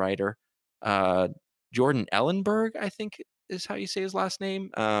excellent writer. Uh, Jordan Ellenberg, I think is how you say his last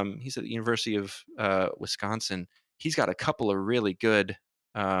name. He's at the University of Wisconsin. He's got a couple of really good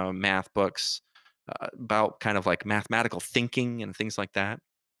math books about kind of like mathematical thinking and things like that.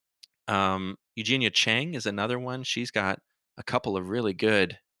 Eugenia Chang is another one. She's got a couple of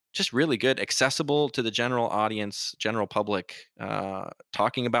just really good, accessible to the general audience, general public,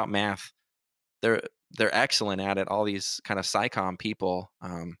 talking about math. They're they're excellent at it. All these kind of SciComm people,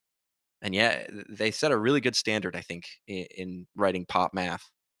 and yeah, they set a really good standard, I think, in writing pop math.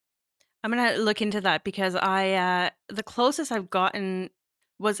 I'm gonna look into that because the closest I've gotten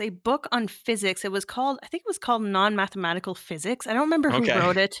was a book on physics. It was called, I think it was called Non-Mathematical Physics. I don't remember who Okay.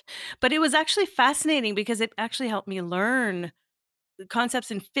 wrote it, but it was actually fascinating because it actually helped me learn the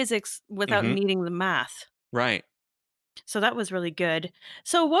concepts in physics without Hmm. needing the math. Right. So that was really good.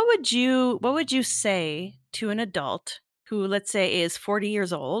 So what would you say to an adult who, let's say, is 40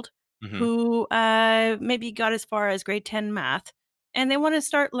 years old, Hmm. who maybe got as far as grade 10 math and they want to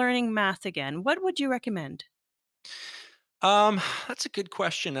start learning math again? What would you recommend? That's a good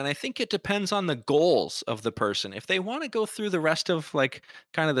question, and I think it depends on the goals of the person. If they want to go through the rest of like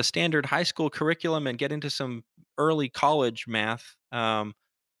kind of the standard high school curriculum and get into some early college math,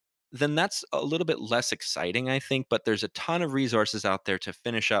 then that's a little bit less exciting, I think. But there's a ton of resources out there to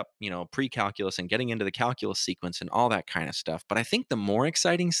finish up, pre-calculus and getting into the calculus sequence and all that kind of stuff. But I think the more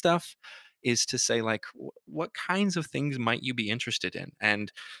exciting stuff is to say, like, what kinds of things might you be interested in,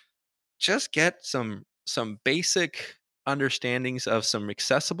 and just get some basic understandings of some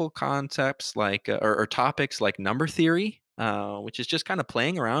accessible concepts like or topics like number theory, which is just kind of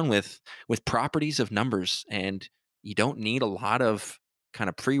playing around with properties of numbers, and you don't need a lot of kind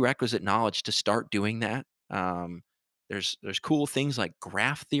of prerequisite knowledge to start doing that. There's cool things like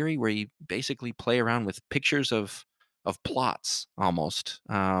graph theory where you basically play around with pictures of plots almost,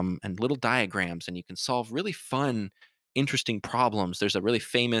 and little diagrams, and you can solve really fun, interesting problems. There's a really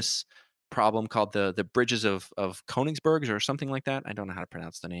famous problem called the bridges of Königsberg or something like that. I don't know how to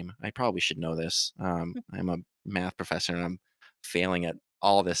pronounce the name. I probably should know this. I'm a math professor and I'm failing at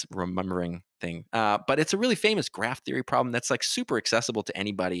all this remembering thing. But it's a really famous graph theory problem that's like super accessible to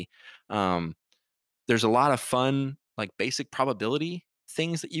anybody. Um, there's a lot of fun, like basic probability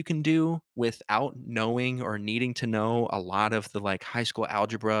things that you can do without knowing or needing to know a lot of the like high school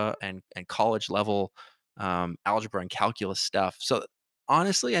algebra and college level algebra and calculus stuff. So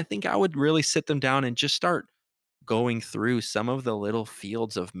honestly, I think I would really sit them down and just start going through some of the little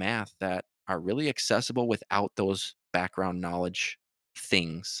fields of math that are really accessible without those background knowledge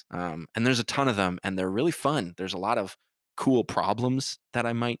things. And there's a ton of them, and they're really fun. There's a lot of cool problems that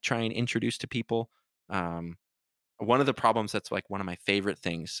I might try and introduce to people. Um, One of the problems that's like one of my favorite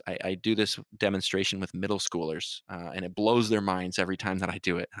things, I do this demonstration with middle schoolers, and it blows their minds every time that I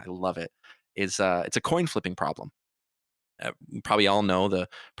do it. I love it. Is it's a coin flipping problem. You probably all know the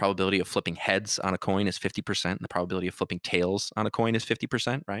probability of flipping heads on a coin is 50%, and the probability of flipping tails on a coin is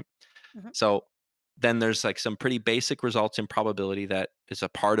 50%, right? Mhm. So then there's like some pretty basic results in probability that is a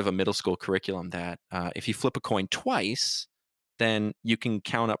part of a middle school curriculum that if you flip a coin twice, then you can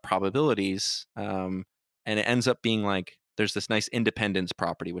count up probabilities. And it ends up being like there's this nice independence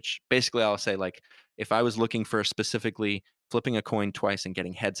property, which basically I'll say, like, if I was looking for specifically flipping a coin twice and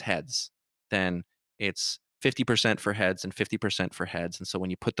getting heads, then it's 50% for heads and 50% for heads. And so when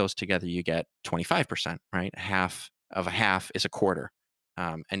you put those together, you get 25%, right? Half of a half is a quarter.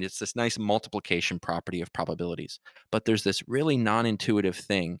 And it's this nice multiplication property of probabilities. But there's this really non intuitive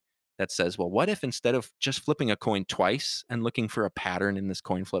thing that says, well, what if instead of just flipping a coin twice and looking for a pattern in this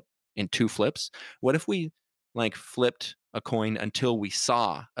coin flip in two flips, what if we like flipped a coin until we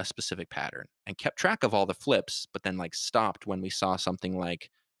saw a specific pattern and kept track of all the flips, but then like stopped when we saw something like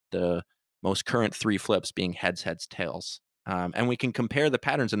the most current three flips being heads, heads, tails. And we can compare the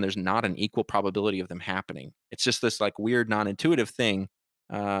patterns, and there's not an equal probability of them happening. It's just this like weird, non intuitive thing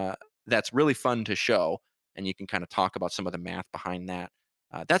that's really fun to show. And you can kind of talk about some of the math behind that.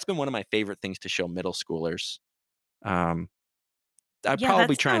 That's been one of my favorite things to show middle schoolers. Um, I'd Yeah,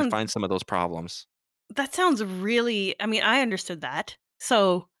 probably try and find some of those problems. that sounds really, I mean, I understood that.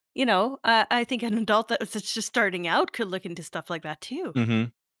 So, I think an adult that's just starting out could look into stuff like that too.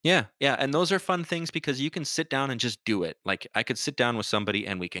 Yeah, yeah, and those are fun things because you can sit down and just do it. Like, I could sit down with somebody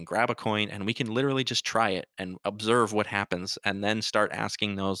and we can grab a coin and we can literally just try it and observe what happens, and then start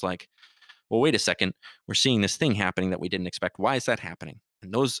asking those like, "Well, wait a second. We're seeing this thing happening that we didn't expect. Why is that happening?"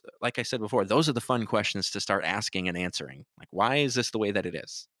 And those, like I said before, those are the fun questions to start asking and answering. Like, why is this the way that it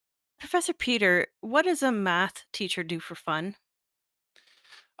is? Professor Peter, what does a math teacher do for fun?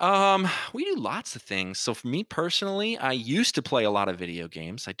 We do lots of things. So for me personally, I used to play a lot of video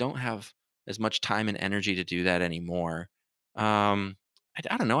games. I don't have as much time and energy to do that anymore. Um, I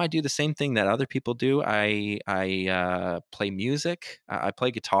don't know. I do the same thing that other people do. I play music. I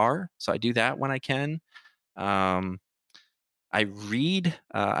play guitar, so I do that when I can. Um, I read.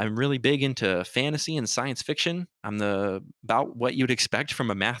 I'm really big into fantasy and science fiction. I'm the about what you'd expect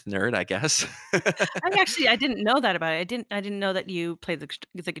from a math nerd, I guess. I didn't know that about it. I didn't know that you played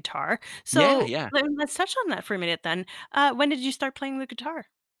the guitar. Yeah, So, yeah. let's touch on that for a minute then. When did you start playing the guitar?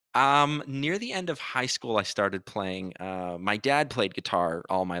 Near the end of high school, I started playing. My dad played guitar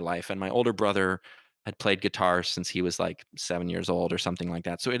all my life, and my older brother had played guitar since he was like 7 years old or something like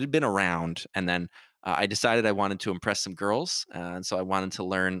that. So it had been around. And then I decided I wanted to impress some girls. And so I wanted to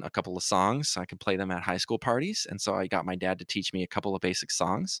learn a couple of songs so I could play them at high school parties. And so I got my dad to teach me a couple of basic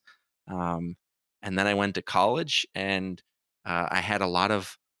songs. Um, and then I went to college, and I had a lot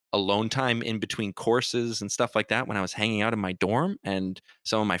of alone time in between courses and stuff like that when I was hanging out in my dorm. And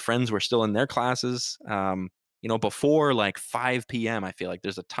some of my friends were still in their classes. Before like 5 p.m., I feel like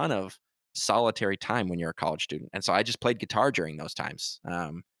there's a ton of solitary time when you're a college student. And so I just played guitar during those times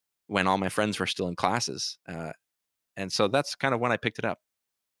when all my friends were still in classes. And so that's kind of when I picked it up.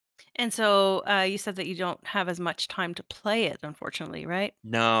 And so, you said that you don't have as much time to play it, unfortunately, right?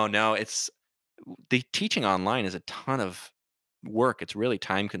 No, no, it's the teaching online is a ton of work. It's really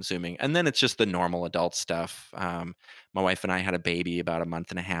time consuming. And then it's just the normal adult stuff. My wife and I had a baby about a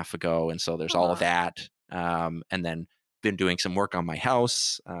month and a half ago. And so there's all of Aw. that. And then been doing some work on my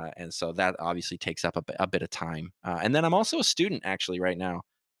house. And so that obviously takes up a bit of time. And then I'm also a student actually right now.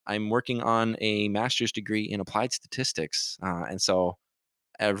 I'm working on a master's degree in applied statistics. And so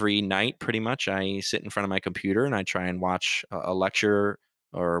every night pretty much I sit in front of my computer and I try and watch a lecture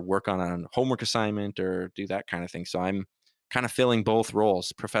or work on a homework assignment or do that kind of thing. So I'm kind of filling both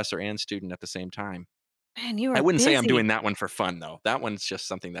roles, professor and student at the same time. Man, you I are wouldn't say I'm busy. doing that one for fun though. That one's just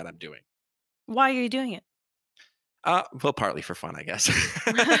something that I'm doing. Why are you doing it? Well, partly for fun, I guess.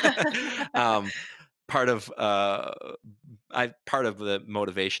 um, part of I part of the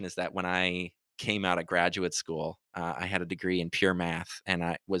motivation is that when I came out of graduate school, I had a degree in pure math, and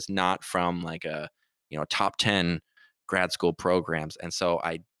I was not from like a top 10 grad school programs, and so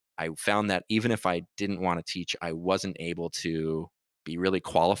I found that even if I didn't want to teach, I wasn't able to be really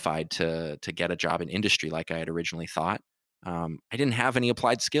qualified to get a job in industry like I had originally thought. I didn't have any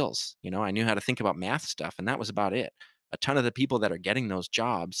applied skills. I knew how to think about math stuff, and that was about it. A ton of the people that are getting those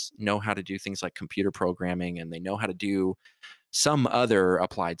jobs know how to do things like computer programming, and they know how to do some other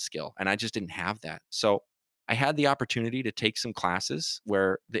applied skill. And I just didn't have that. So I had the opportunity to take some classes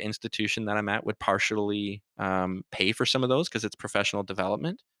where the institution that I'm at would partially pay for some of those because it's professional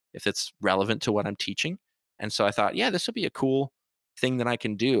development, if it's relevant to what I'm teaching. And so I thought, yeah, this would be a cool thing that I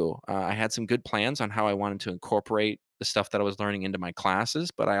can do. I had some good plans on how I wanted to incorporate the stuff that I was learning into my classes,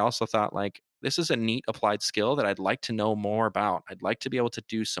 but I also thought, like, this is a neat applied skill that I'd like to know more about. I'd like to be able to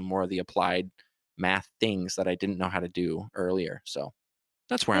do some more of the applied math things that I didn't know how to do earlier. So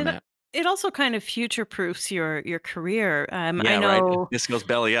that's where I'm It at. it also kind of future proofs your career. I Yeah, right. If know. this goes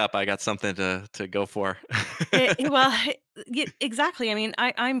belly up, I got something to go for. Well, exactly. I mean,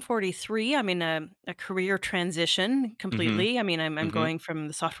 I'm 43. I'm in a career transition Mhm. completely. I mean, I'm Mhm. going from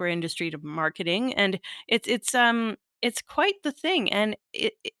the software industry to marketing, and it's quite the thing. And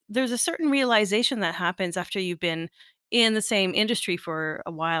there's a certain realization that happens after you've been in the same industry for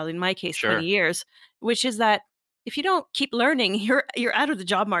a while. In my case, 20 Sure. years, which is that if you don't keep learning, you're out of the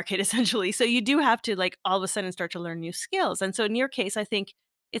job market essentially. So you do have to like all of a sudden start to learn new skills. And so in your case, I think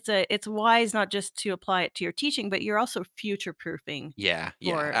it's wise not just to apply it to your teaching, but you're also future proofing Yeah,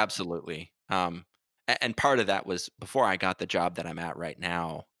 yeah, for. absolutely. And part of that was before I got the job that I'm at right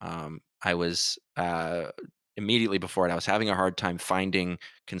now. I was immediately before it, I was having a hard time finding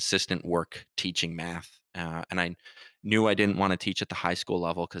consistent work teaching math, and I knew I didn't want to teach at the high school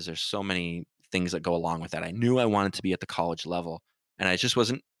level because there's so many things that go along with that. I knew I wanted to be at the college level, and I just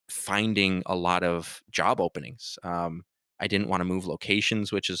wasn't finding a lot of job openings. I didn't want to move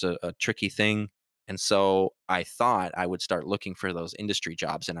locations, which is a tricky thing, and so I thought I would start looking for those industry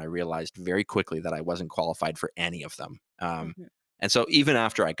jobs, and I realized very quickly that I wasn't qualified for any of them. Mhm. And so even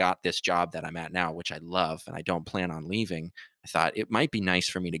after I got this job that I'm at now, which I love and I don't plan on leaving, I thought it might be nice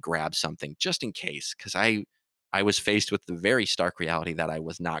for me to grab something just in case, because I was faced with the very stark reality that I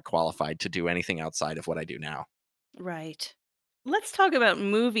was not qualified to do anything outside of what I do now. Right. Let's talk about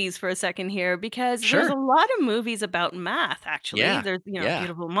movies for a second here because there's a Sure. lot of movies about math actually. Yeah. There's, Yeah.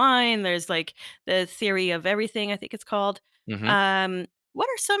 Beautiful Mind, there's like The Theory of Everything, I think it's called. hmm What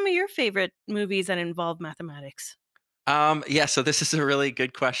are some of your favorite movies that involve mathematics? Yeah, so this is a really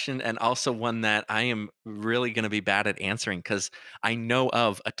good question, and also one that I am really going to be bad at answering because I know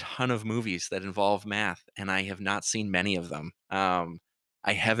of a ton of movies that involve math, and I have not seen many of them.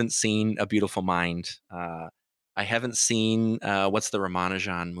 I haven't seen A Beautiful Mind. I haven't seen what's the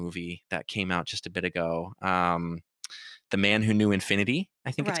Ramanujan movie that came out just a bit ago? The Man Who Knew Infinity,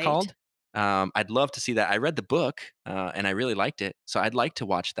 I think it's Right. called. I'd love to see that. I read the book and I really liked it, so I'd like to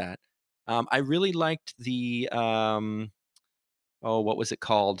watch that. I really liked the oh, what was it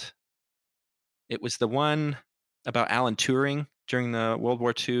called? It was the one about Alan Turing during the World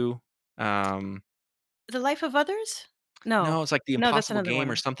War II. Um, The Life of Others? no, No. it's like The No, that's Impossible another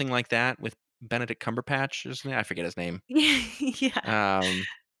Game or one. something like that with Benedict Cumberbatch or something. I forget his name. Yeah. Um,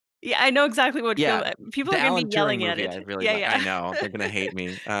 Yeah, I know exactly what film yeah, people the are gonna be Alan Turing yelling at movie it. I really Yeah, like. I yeah. know they're gonna hate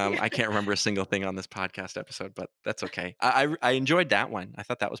me. Yeah. I can't remember a single thing on this podcast episode, but that's okay. I enjoyed that one. I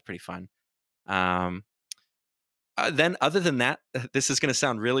thought that was pretty fun. Um, then other than that, this is going to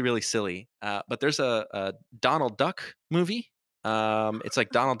sound really, really silly, but there's a Donald Duck movie. It's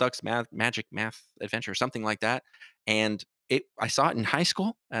like Donald Duck's Magic Math Adventure, something like that. And I saw it in high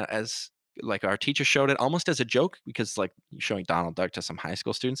school as like our teacher showed it almost as a joke because like showing Donald Duck to some high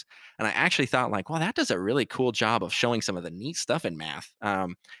school students, and I actually thought like, well, that does a really cool job of showing some of the neat stuff in math.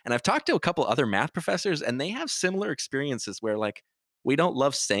 And I've talked to a couple other math professors, and they have similar experiences where like we don't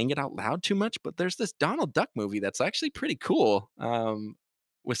love saying it out loud too much, but there's this Donald Duck movie that's actually pretty cool,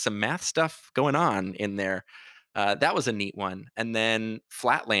 with some math stuff going on in there. That was a neat one. And then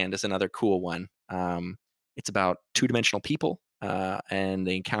Flatland is another cool one. It's about two-dimensional people, and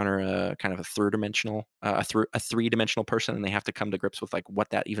they encounter a kind of a third dimensional, a three-dimensional person, and they have to come to grips with like what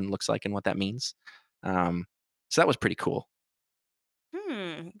that even looks like and what that means. So that was pretty cool.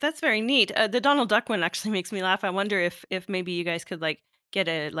 That's very neat. The Donald Duck one actually makes me laugh. I wonder if maybe you guys could like get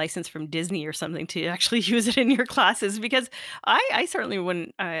a license from Disney or something to actually use it in your classes because I certainly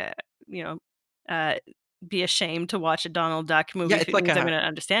wouldn't you know uh be ashamed to watch a Donald Duck movie Yeah, if it's it like means I'm a. going to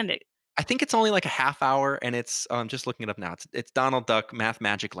understand it. I think it's only like a half hour, and it's. I'm just looking it up now. It's Donald Duck Math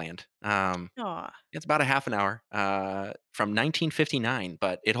Magic Land. Oh, It's about a half an hour, from 1959,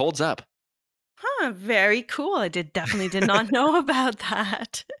 but it holds up. huh, very cool. I definitely did not know about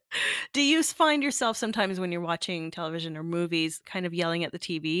that. Do you find yourself sometimes when you're watching television or movies kind of yelling at the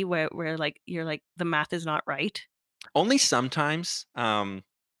TV where like you're like the math is not right? Only sometimes.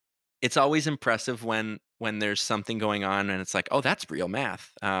 It's always impressive when there's something going on and it's like, "Oh, that's real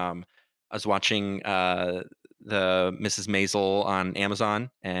math." I was watching, the Mrs. Maisel on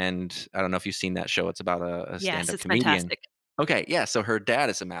Amazon, and I don't know if you've seen that show. It's about a Yes, stand-up it's comedian. fantastic. Okay, yeah, so her dad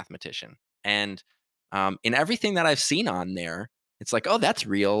is a mathematician, and, in everything that I've seen on there, it's like, "Oh, that's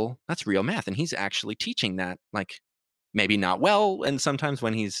real math," and he's actually teaching that, like, maybe not well, and sometimes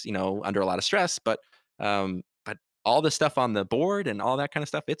when he's, under a lot of stress, but all the stuff on the board and all that kind of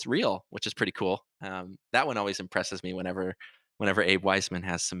stuff, it's real, which is pretty cool. That one always impresses me whenever Abe Weisman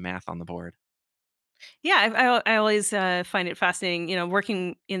has some math on the board. Yeah, I always, find it fascinating,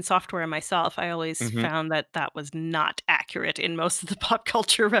 working in software myself, I always Mhm. found that that was not accurate in most of the pop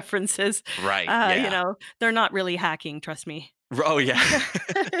culture references. Right, yeah. They're not really hacking, trust me. Oh, yeah.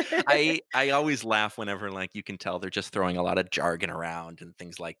 I always laugh whenever, like, you can tell they're just throwing a lot of jargon around and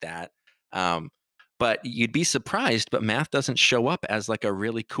things like that. Um, but you'd be surprised, but math doesn't show up as, like, a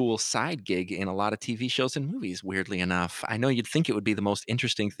really cool side gig in a lot of TV shows and movies, weirdly enough. I know you'd think it would be the most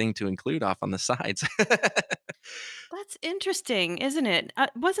interesting thing to include off on the sides. That's interesting, isn't it?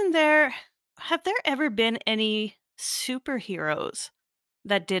 Wasn't there have there ever been any superheroes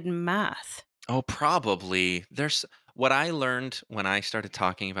that did math? Oh, probably. There's what I learned when I started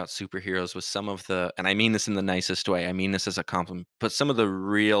talking about superheroes was some of the, and I mean this in the nicest way. I mean this as a compliment, but some of the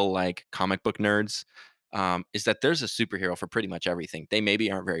real like comic book nerds, is that there's a superhero for pretty much everything. They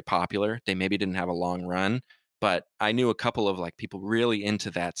maybe aren't very popular. They maybe didn't have a long run, but I knew a couple of like people really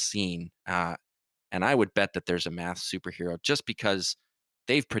into that scene, and I would bet that there's a math superhero just because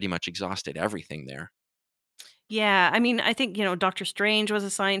they've pretty much exhausted everything there. Yeah, I mean, I think, Doctor Strange was a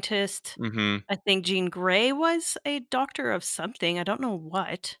scientist. Hmm. I think Jean Grey was a doctor of something, I don't know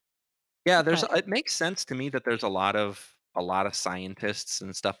what, Yeah, there's but it makes sense to me that there's a lot of scientists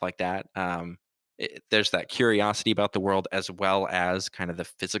and stuff like that. There's that curiosity about the world as well as kind of the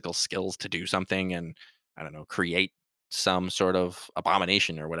physical skills to do something and I don't know, create some sort of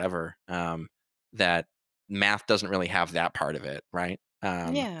abomination or whatever. That math doesn't really have that part of it, right?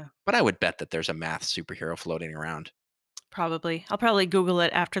 yeah. But I would bet that there's a math superhero floating around. Probably. I'll probably Google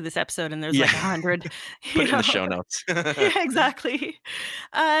it after this episode and there's Yeah, like 100, put you it in the know? show notes. Yeah, exactly.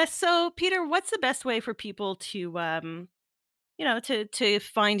 So Peter, what's the best way for people to, to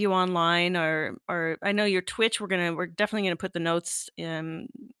find you online or I know your Twitch, we're definitely gonna put the notes, in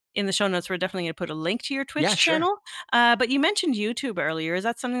the show notes, we're definitely gonna put a link to your Yeah, Twitch sure. channel. But you mentioned YouTube earlier. Is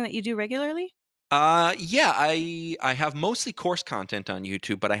that something that you do regularly? Yeah, I have mostly course content on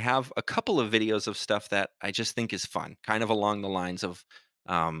YouTube, but I have a couple of videos of stuff that I just think is fun, kind of along the lines of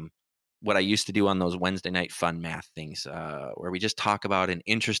um, what I used to do on those Wednesday night fun math things, where we just talk about an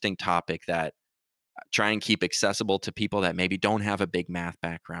interesting topic that try and keep accessible to people that maybe don't have a big math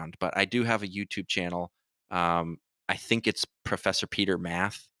background. But I do have a YouTube channel. Um, I think it's Professor Peter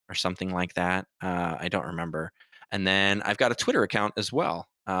Math or something like that. I don't remember. And then I've got a Twitter account as well.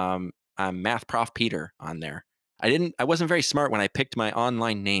 I'm Math Prof Peter on there. I wasn't very smart when I picked my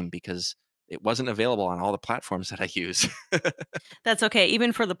online name because it wasn't available on all the platforms that I use. That's okay.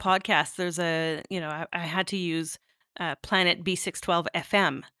 Even for the podcast, I had to use Planet B612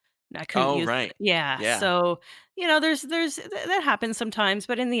 FM. I couldn't Oh, use, right. yeah. Yeah. So, that happens sometimes,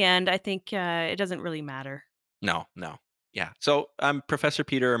 but in the end, I think it doesn't really matter. No, no. Yeah. So I'm Professor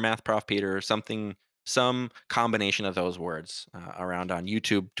Peter or Math Prof Peter or something, some combination of those words, around on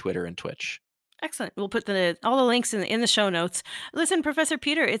YouTube, Twitter, and Twitch. Excellent. We'll put the all the links in the show notes. Listen, Professor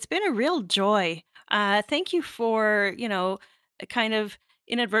Peter, it's been a real joy. Thank you for kind of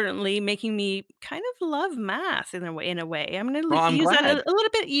inadvertently making me kind of love math in a way. In a way, I'm going Well, to I'm use that glad. a little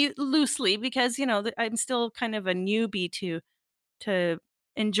bit loosely because I'm still kind of a newbie to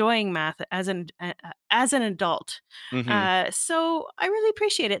enjoying math as an adult. Mhm. So I really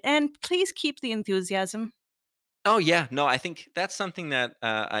appreciate it, and please keep the enthusiasm. Oh, yeah. No, I think that's something that,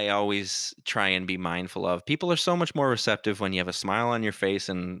 I always try and be mindful of. People are so much more receptive when you have a smile on your face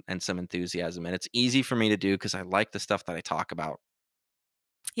and some enthusiasm, and it's easy for me to do because I like the stuff that I talk about.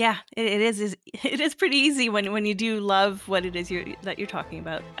 Yeah, it is it is pretty easy when you do love what it is that you're talking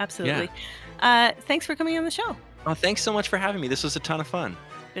about. Yeah. Absolutely. Thanks for coming on the show. Oh, thanks so much for having me. This was a ton of fun.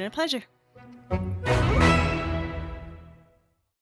 Been a pleasure.